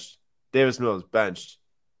Wilson benched. Davis Mills benched.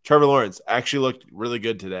 Trevor Lawrence actually looked really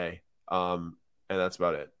good today. And that's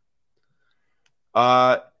about it.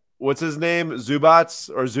 What's his name?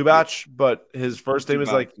 Zubach, but his first name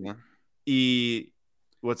is like E.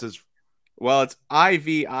 What's his? Well, it's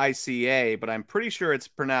Ivica, but I'm pretty sure it's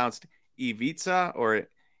pronounced Ivica or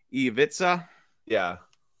Ivica. Yeah.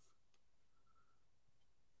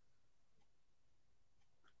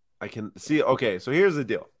 I can see. Okay, so here's the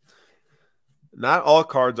deal. Not all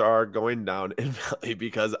cards are going down in value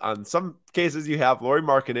because on some cases you have Lauri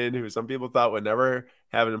Markkanen, who some people thought would never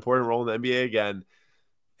have an important role in the NBA again.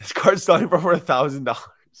 His card's selling for over $1,000.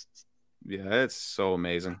 Yeah, it's so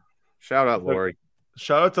amazing. Shout out Lauri.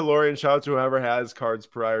 Shout out to Lauri and shout out to whoever has cards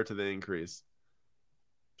prior to the increase.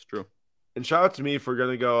 It's true. And shout out to me for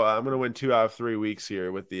going to go. I'm going to win 2 out of 3 weeks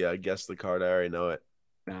here with the guess the card. I already know it.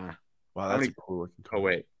 Nah. Wow, that's a cool looking card. Oh,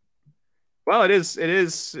 wait. Well, it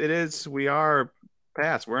is. We are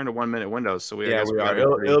past. We're into 1 minute windows. So we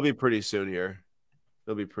are. It'll be pretty soon here.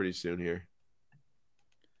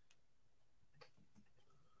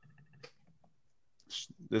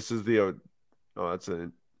 This is the.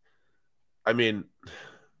 I mean,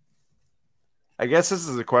 I guess this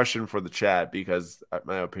is a question for the chat because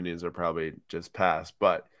my opinions are probably just past.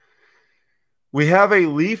 But we have a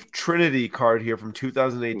Leaf Trinity card here from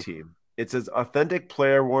 2018. It says authentic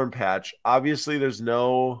player worn patch. Obviously, there's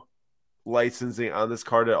no licensing on this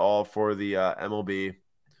card at all for the MLB.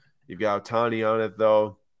 You've got Ohtani on it,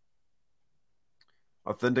 though.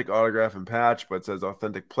 Authentic autograph and patch, but it says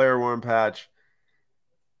authentic player worn patch.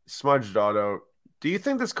 Smudged auto. Do you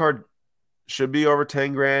think this card should be over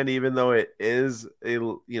 10 grand, even though it is a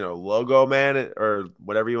logo man or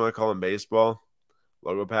whatever you want to call it in baseball,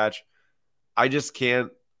 logo patch? I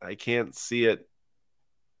can't see it.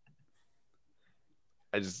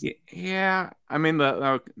 Yeah. I mean,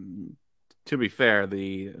 to be fair,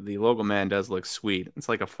 the logo man does look sweet. It's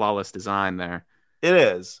like a flawless design there. It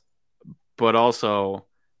is, but also,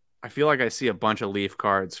 I feel like I see a bunch of Leaf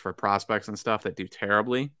cards for prospects and stuff that do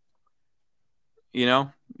terribly.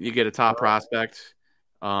 You get a top prospect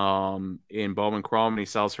in Bowman Chrome, and he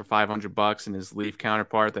sells for $500, and his Leaf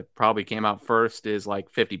counterpart that probably came out first is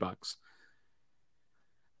like $50.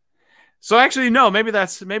 So actually, no, maybe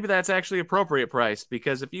that's actually appropriate priced,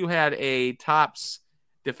 because if you had a Topps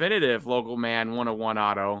definitive logo man 101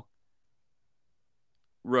 auto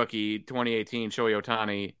rookie 2018 Shohei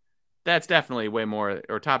Ohtani, that's definitely way more,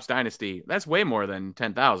 or Topps Dynasty, that's way more than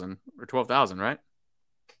 10,000 or 12,000, right?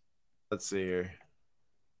 Let's see here.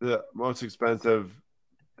 The most expensive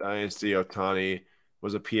Dynasty Ohtani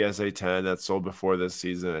was a PSA 10 that sold before this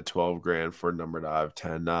season at 12 grand for numbered out of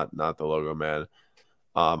 10, not the logo man.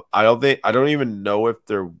 I don't even know if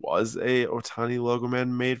there was a Ohtani logo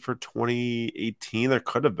man made for 2018. There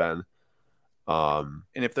could have been. And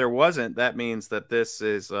if there wasn't, that means that this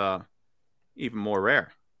is even more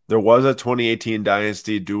rare. There was a 2018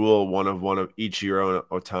 Dynasty dual one of Ichiro and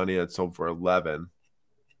Ohtani that sold for 11.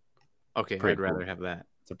 Okay, I'd rather have that.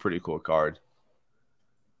 It's a pretty cool card.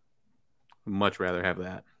 Much rather have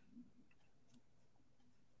that.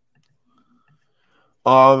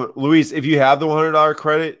 Luis, if you have the $100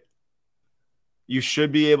 credit, you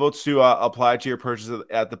should be able to apply to your purchase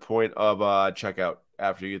at the point of checkout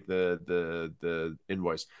after you get the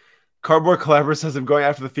invoice. Cardboard Collaborator says I'm going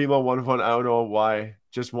after the female 1-1. I don't know why.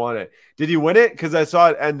 Just won it. Did you win it? Because I saw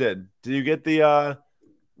it ended. Did you get the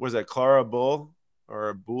was it Clara Bull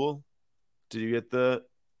or Bull? Did you get the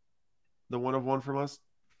 1-1 from us?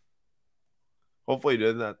 Hopefully you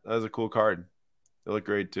did. That was a cool card. It looked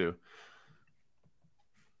great too.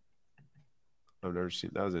 I've never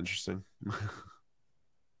seen that. Was interesting.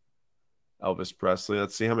 Elvis Presley.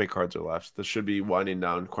 Let's see how many cards are left. This should be winding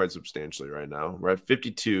down quite substantially right now. We're at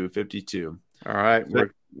 52. All right.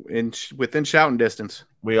 We're within shouting distance.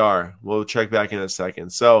 We are. We'll check back in a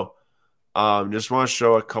second. So just want to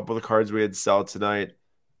show a couple of the cards we had sell tonight.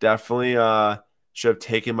 Definitely should have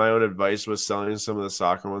taken my own advice with selling some of the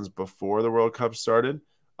soccer ones before the World Cup started.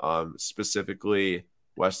 Specifically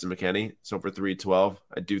Weston McKennie sold for $312.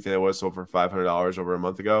 I do think it was sold for $500 over a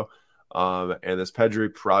month ago. And this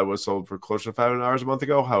Pedri probably was sold for close to $500 a month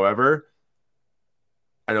ago. However,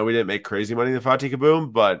 I know we didn't make crazy money in the Fatih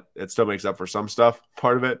Kaboom, but it still makes up for some stuff,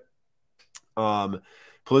 part of it.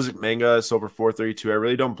 Pulisic Manga sold for $432. I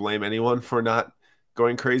really don't blame anyone for not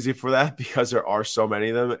going crazy for that because there are so many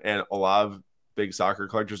of them, and a lot of big soccer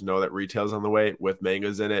collectors know that retail's on the way with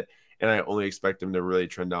mangas in it, and I only expect them to really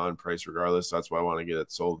trend down in price regardless. So that's why I want to get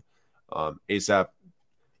it sold ASAP.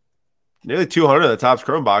 Nearly 200 of the Topps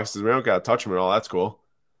Chrome boxes. We don't got to touch them at all. That's cool.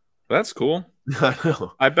 That's cool. I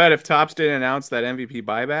know. I bet if Topps didn't announce that MVP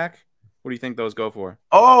buyback, what do you think those go for?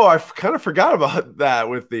 Oh, I kind of forgot about that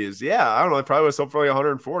with these. Yeah, I don't know. They probably was sold for like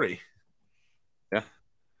 140. Yeah.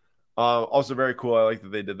 Also very cool. I like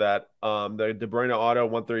that they did that. The De Bruyne auto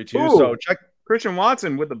 132. Ooh, So check Christian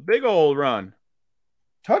Watson with a big old run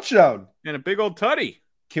touchdown. and a big old tutty.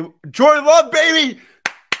 Jordan Love, baby.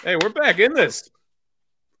 Hey, we're back in this.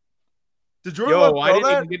 Did Jordan Love I throw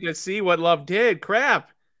didn't that? even get to see what Love did. Crap.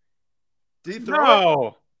 Did he throw it?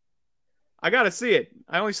 No. I got to see it.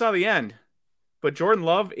 I only saw the end. But Jordan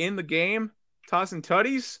Love in the game, tossing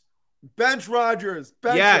tutties? Bench Rodgers.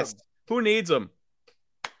 Bench yes. him. Who needs him?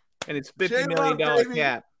 And it's $50 Shane million Love,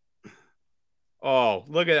 cap. Oh,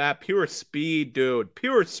 look at that. Pure speed, dude.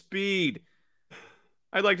 Pure speed.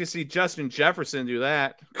 I'd like to see Justin Jefferson do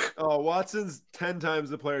that. Oh, Watson's 10 times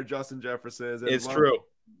the player Justin Jefferson is. It's true.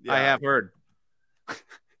 Yeah. I have heard.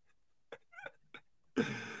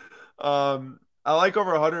 I like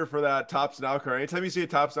over 100 for that Topps Now card. Anytime you see a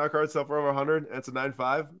Topps Now card sell for over 100, and it's a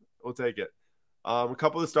 9.5, we'll take it. A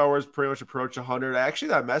couple of the Star Wars pretty much approach 100. Actually,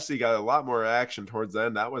 that Messi got a lot more action towards the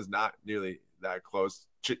end. That was not nearly that close.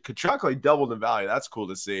 Kachuk like doubled in value. That's cool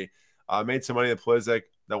to see. Made some money at Plizek.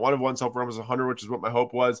 That one of one sold for almost 100, which is what my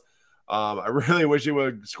hope was. I really wish he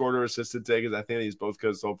would have scored or assisted today because I think these both could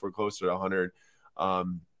have sold for closer to 100.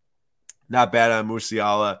 Not bad on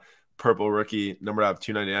Musiala. Purple rookie, numbered out of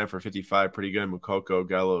 299 for 55. Pretty good. Mukoko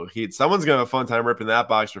got a little heat. Someone's going to have a fun time ripping that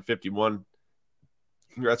box for 51.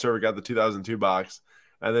 Congrats, whoever got the 2002 box.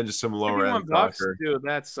 And then just some lower end soccer. Dude,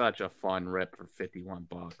 that's such a fun rip for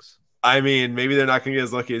 $51. I mean, maybe they're not going to get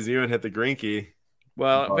as lucky as you and hit the green key.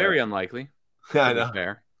 Well, very unlikely. I know.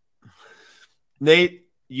 Fair. Nate,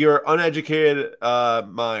 your uneducated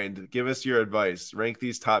mind, give us your advice. Rank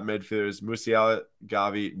these top midfielders: Musiala,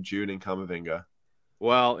 Gavi, Jude, and Camavinga.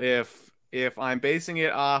 Well, if I'm basing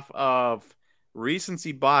it off of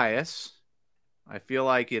recency bias, I feel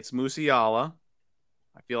like it's Musiala.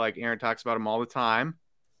 I feel like Aaron talks about him all the time.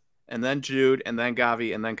 And then Jude, and then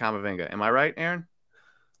Gavi, and then Camavinga. Am I right, Aaron?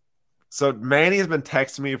 So Manny has been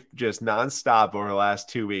texting me just nonstop over the last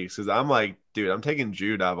 2 weeks because I'm like, dude, I'm taking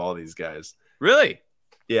Jude out of all these guys. Really?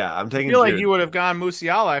 Yeah, I'm taking I feel Jude. like you would have gone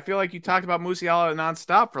Musiala. I feel like you talked about Musiala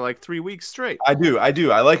nonstop for like 3 weeks straight. I do.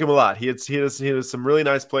 I like him a lot. He has some really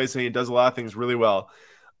nice plays and he does a lot of things really well.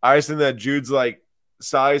 I just think that Jude's like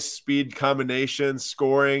size, speed combination,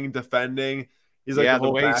 scoring, defending. He's like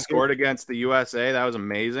the way he scored against the USA, that was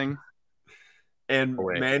amazing. And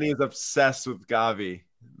Manny is obsessed with Gavi.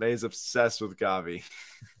 Manny's obsessed with Gavi.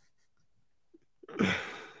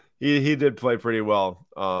 He did play pretty well.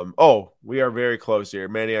 We are very close here.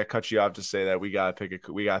 Manny, I cut you off to say that we gotta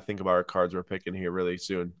think about our cards we're picking here really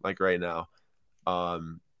soon, like right now.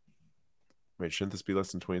 Wait, shouldn't this be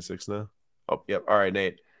less than 26 now? Oh, yep. All right,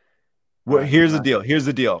 Nate. Well, here's the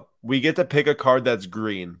deal. We get to pick a card that's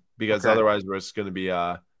green because otherwise we're just gonna be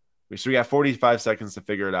so we got 45 seconds to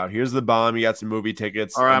figure it out. Here's the bomb. You got some movie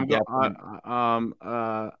tickets. All right, I'm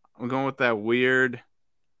going with that weird.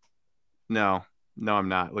 No, I'm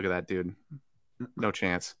not. Look at that dude. No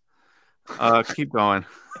chance. Keep going.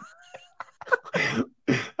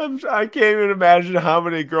 I can't even imagine how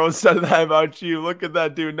many girls said that about you. Look at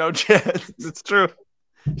that dude. No chance. It's true.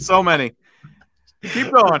 So many.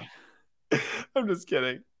 Keep going. I'm just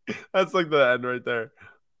kidding. That's like the end right there.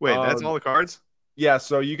 Wait, that's all the cards? Yeah,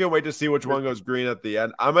 so you can wait to see which one goes green at the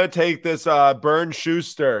end. I'm going to take this Burn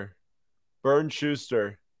Schuster. Burn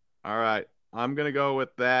Schuster. All right. I'm going to go with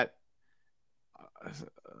that.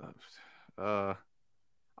 I'm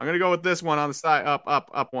going to go with this one on the side.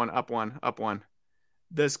 Up one.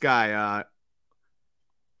 This guy.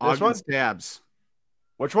 Ogden Stabs.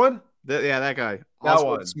 Which one? That guy.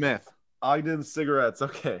 Oswald Smith. Ogden Cigarettes.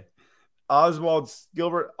 Okay.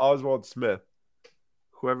 Gilbert Oswald Smith.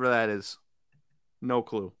 Whoever that is. No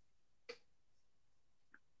clue.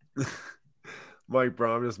 Mike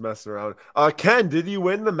Brown, just messing around. Ken, did you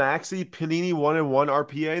win the Maxi Panini 1-in-1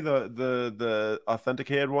 RPA, the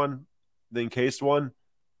authenticated one, the encased one?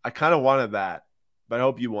 I kind of wanted that, but I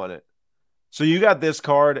hope you won it. So you got this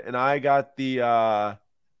card, and I got the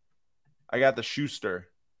Schuster.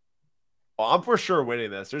 Oh, I'm for sure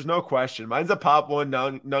winning this. There's no question. Mine's a pop one,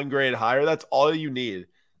 none grade higher. That's all you need.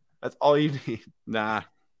 That's all you need. Nah.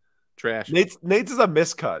 Trash. Nate's is a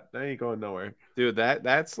miscut. That ain't going nowhere. Dude,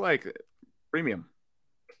 that's like premium.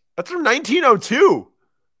 That's from 1902.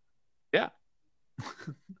 Yeah.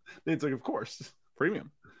 Nate's like, of course. Premium.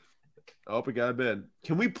 I hope it got a bid.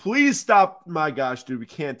 Can we please stop? My gosh, dude, we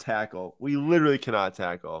can't tackle. We literally cannot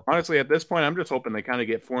tackle. Honestly, at this point, I'm just hoping they kind of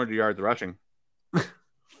get 400 yards rushing.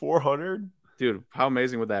 400? Dude, how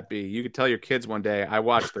amazing would that be? You could tell your kids one day, I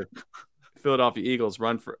watched the Philadelphia Eagles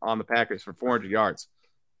run on the Packers for 400 yards.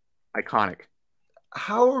 Iconic.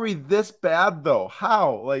 How are we this bad though?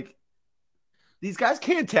 How? Like these guys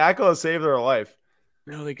can't tackle to save their life.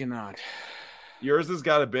 No, they cannot. Yours has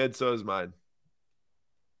got a bid, so is mine.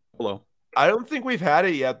 Hello. I don't think we've had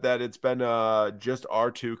it yet that it's been just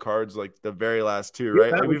our two cards, like the very last two,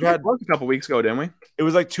 right? Like we've had a couple weeks ago, didn't we? It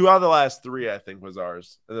was like 2 out of the last 3, I think, was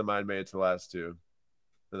ours. And then mine made it to the last 2.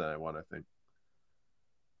 And then I won, I think.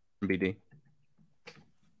 BD.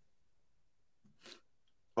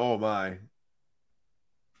 Oh my.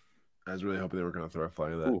 I was really hoping they were going to throw a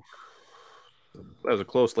flag of that. Ooh. That was a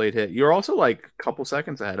close late hit. You're also like a couple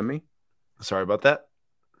seconds ahead of me. Sorry about that.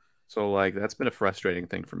 So, like, that's been a frustrating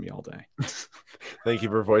thing for me all day. Thank you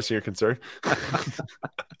for voicing your concern.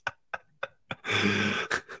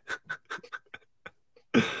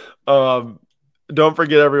 Don't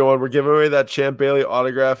forget, everyone, we're giving away that Champ Bailey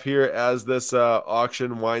autograph here as this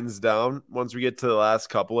auction winds down. Once we get to the last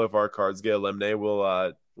couple, if our cards get eliminated,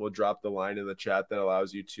 we'll drop the line in the chat that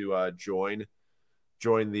allows you to join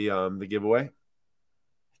the giveaway.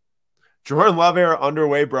 Jordan Love era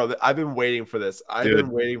underway, bro. I've been waiting for this.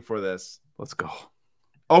 Been waiting for this. Let's go.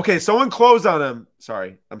 Okay, someone close on him.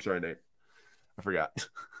 Sorry. I'm sorry, Nate. I forgot.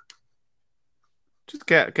 Just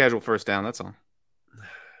casual first down. That's all.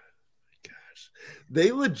 Gosh.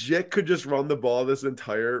 They legit could just run the ball this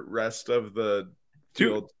entire rest of the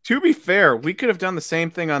field. To be fair, we could have done the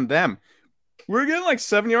same thing on them. We're getting like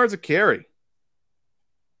 7 yards of carry.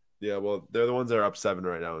 Yeah, well, they're the ones that are up 7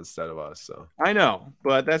 right now instead of us. So I know,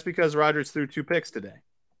 but that's because Rodgers threw 2 picks today.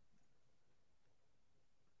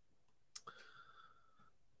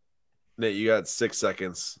 Nate, you got 6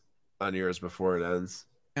 seconds on yours before it ends.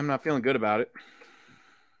 I'm not feeling good about it.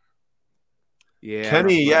 Yeah,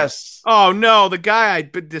 Kenny, yes. Oh no, the guy I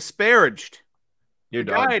disparaged. You're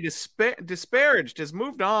done. The guy I disparaged has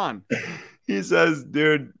moved on. He says,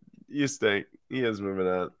 "Dude, you stink." He is moving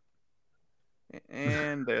on.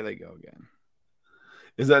 And there they go again.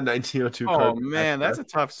 Is that 1902 card? Oh, man, that's a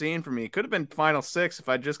tough scene for me. It could have been final 6 if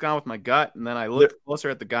I'd just gone with my gut, and then I looked closer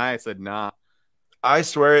at the guy. I said, nah. I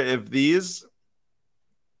swear, if these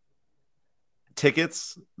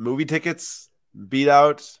movie tickets, beat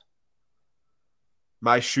out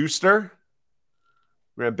my Schuster,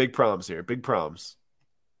 we're going to have big problems here. Big problems.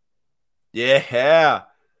 Yeah.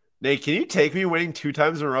 Nate, can you take me winning 2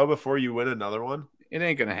 times in a row before you win another one? It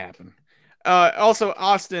ain't going to happen. Also,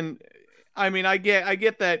 Austin, I mean, I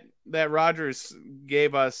get that Rodgers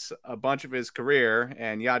gave us a bunch of his career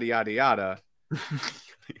and yada yada yada.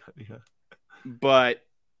 But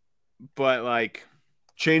like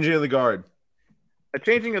changing of the guard. A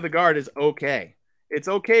changing of the guard is okay. It's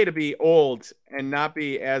okay to be old and not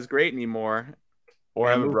be as great anymore, or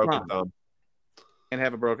have a broken thumb. And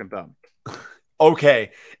have a broken thumb.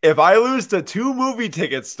 Okay, if I lose to 2 movie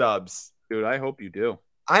ticket stubs, dude, I hope you do.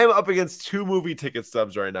 I am up against 2 movie ticket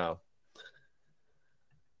stubs right now.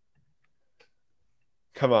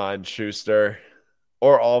 Come on, Schuster.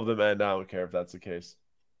 Or all of them end. I don't care if that's the case.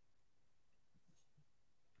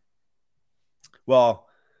 Well,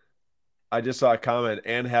 I just saw a comment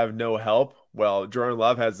and have no help. Well, Jordan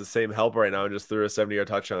Love has the same help right now and just threw a 70-yard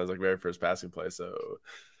touchdown as like very first passing play. So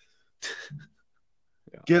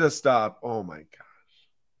get a stop. Oh my gosh.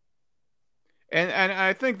 And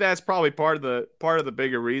I think that's probably part of the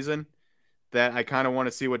bigger reason that I kind of want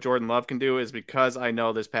to see what Jordan Love can do is because I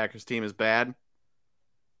know this Packers team is bad.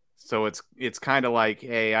 So it's kind of like,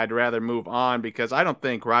 hey, I'd rather move on because I don't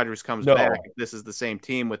think Rodgers comes back if this is the same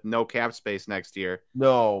team with no cap space next year.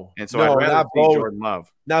 No. And so I'd rather see Jordan Love.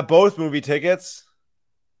 Not both movie tickets.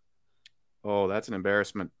 Oh, that's an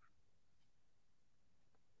embarrassment.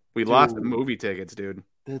 We lost the movie tickets, dude.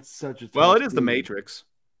 That's such a tough Well, it is The Matrix.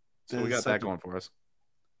 So we got that going for us.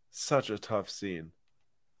 Such a tough scene.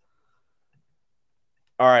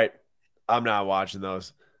 All right. I'm not watching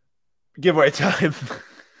those. Giveaway time.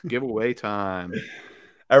 Giveaway time.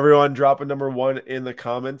 Everyone drop a number 1 in the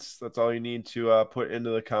comments. That's all you need to put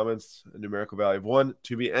into the comments. A numerical value of 1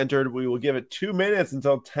 to be entered. We will give it 2 minutes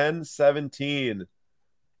until 10:17.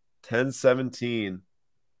 10:17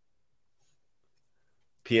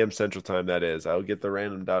 p.m. Central Time, that is. I will get the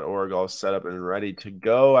random.org all set up and ready to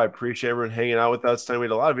go. I appreciate everyone hanging out with us tonight. We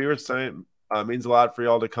had a lot of viewers tonight. Means a lot for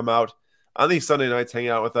y'all to come out on these Sunday nights,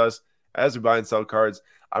 hanging out with us as we buy and sell cards.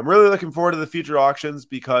 I'm really looking forward to the future auctions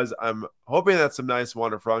because I'm hoping that some nice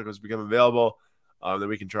Wander Francos become available that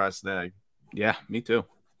we can try to snag. Yeah, me too.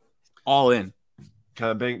 All in.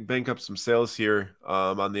 Kind of bank up some sales here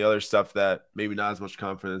on the other stuff that maybe not as much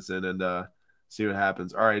confidence in and see what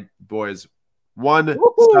happens. All right, boys. 1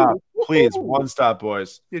 stop. Please, one stop,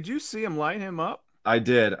 boys. Did you see him line him up? I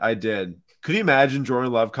did. Could you imagine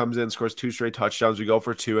Jordan Love comes in, scores 2 straight touchdowns, we go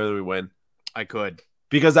for 2, and then we win? I could.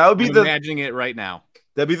 Because that would be I'm imagining it right now.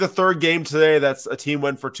 That'd be the third game today that's a team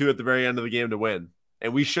went for 2 at the very end of the game to win.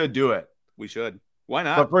 And we should do it. We should. Why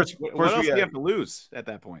not? But first what else do you have to lose at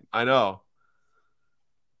that point? I know.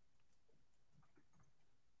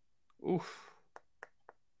 Oof.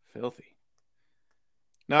 Filthy.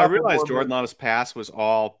 Now, I realized Jordan Love's pass was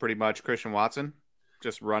all pretty much Christian Watson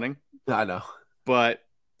just running. I know. But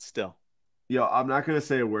still. Yo, I'm not going to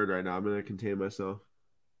say a word right now. I'm going to contain myself.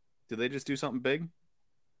 Did they just do something big?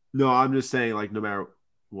 No, I'm just saying, like, no matter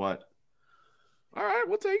what. All right,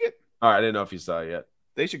 we'll take it. All right, I didn't know if you saw it yet.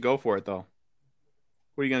 They should go for it, though.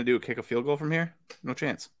 What are you going to do, kick a field goal from here? No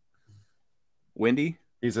chance. Windy?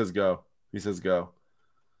 He says go.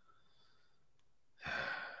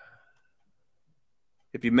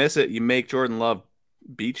 If you miss it, you make Jordan Love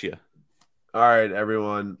beat you. All right,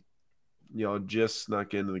 everyone. Y'all just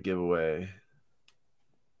snuck into the giveaway.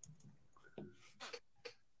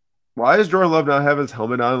 Why does Jordan Love not have his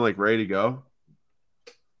helmet on, like, ready to go?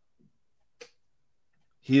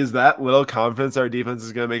 He is that little confidence our defense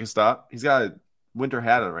is going to make a stop. He's got a winter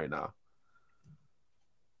hat on right now.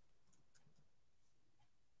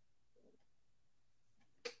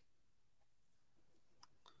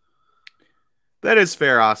 That is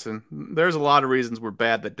fair, Austin. There's a lot of reasons we're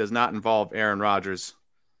bad that does not involve Aaron Rodgers.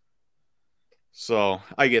 So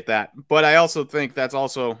I get that. But I also think that's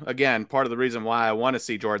also, again, part of the reason why I want to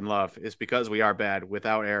see Jordan Love is because we are bad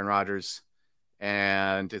without Aaron Rodgers.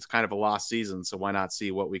 And it's kind of a lost season. So why not see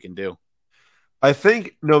what we can do? I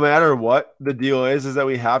think no matter what the deal is that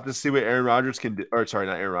we have to see what Aaron Rodgers can do. Or sorry,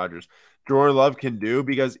 not Aaron Rodgers. Jordan Love can do,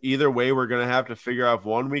 because either way we're going to have to figure out if,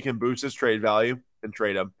 one, we can boost his trade value and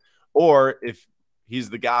trade him, or if he's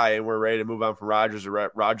the guy and we're ready to move on from Rodgers,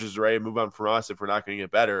 or Rodgers is ready to move on from us if we're not going to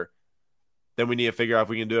get better, then we need to figure out if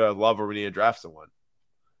we can do it with Love or we need to draft someone.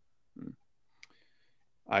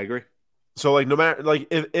 I agree. So, like, no matter, like,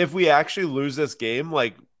 if we actually lose this game,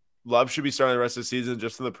 like, Love should be starting the rest of the season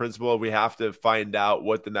just in the principle of we have to find out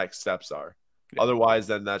what the next steps are. Yeah. Otherwise,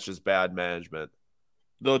 then that's just bad management.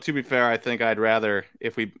 Though, to be fair, I think I'd rather,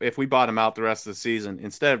 if we bottom out the rest of the season,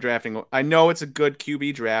 instead of drafting, I know it's a good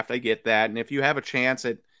QB draft. I get that. And if you have a chance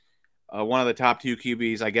at one of the top 2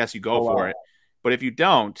 QBs, I guess you go for it. But if you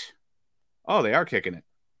don't, they are kicking it.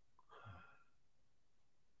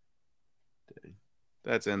 Dang.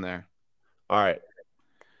 That's in there. All right.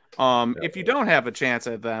 If you don't have a chance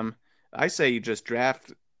at them, I say you just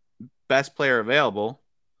draft best player available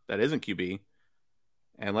that isn't QB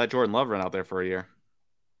and let Jordan Love run out there for a year.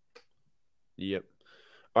 Yep.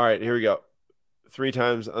 All right, here we go. 3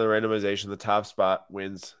 times on the randomization, the top spot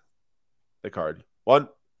wins the card. 1,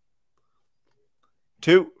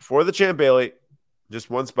 2 for the Champ Bailey.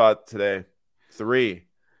 Just 1 spot today. 3.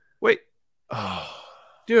 Wait.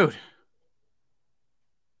 Dude.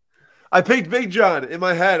 I picked Big John in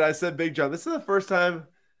my head. I said Big John. This is the first time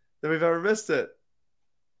that we've ever missed it.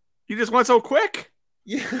 You just went so quick.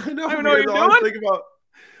 Yeah, I know. I don't know what you're doing.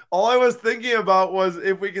 All I was thinking about was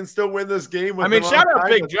if we can still win this game. Shout out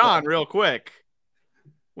Big John real quick.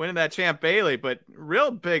 Winning that Champ Bailey, but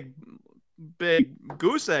real big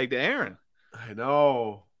goose egg to Aaron. I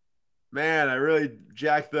know. Man, I really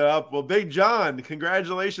jacked that up. Well, Big John,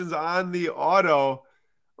 congratulations on the auto.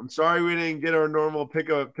 I'm sorry we didn't get our normal pick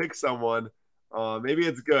someone. Maybe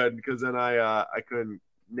it's good because then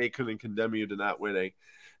Nate couldn't condemn you to not winning.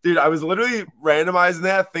 Dude, I was literally randomizing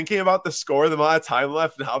that, thinking about the score, the amount of time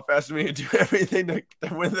left, and how fast we need to do everything to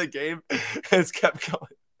win the game. And it's kept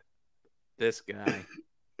going. This guy.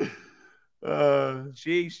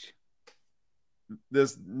 Sheesh.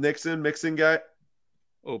 This Mixon guy.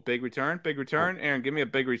 Oh, big return. Aaron, give me a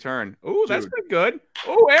big return. Oh, that's pretty good.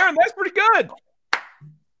 Oh, Aaron, that's pretty good.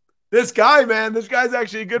 This guy, man, this guy's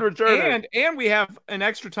actually a good returner. And we have an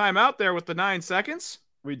extra time out there with the 9 seconds.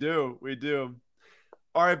 We do.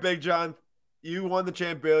 All right, Big John, you won the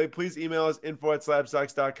Champ Bailey. Please email us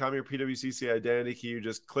info@slabstocks.com, your PWCC identity key. You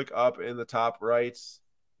just click up in the top right,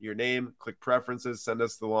 your name, click preferences, send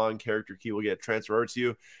us the long character key. We'll get transferred over to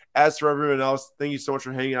you. As for everyone else, thank you so much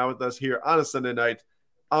for hanging out with us here on a Sunday night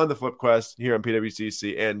on the Flip Quest here on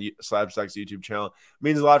PWCC and Slabstocks YouTube channel. It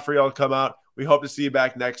means a lot for y'all to come out. We hope to see you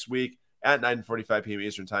back next week at 9:45 p.m.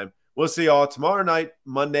 Eastern Time. We'll see y'all tomorrow night,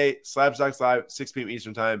 Monday, Slabstocks Live, 6 p.m.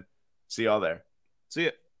 Eastern Time. See y'all there. See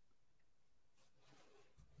ya.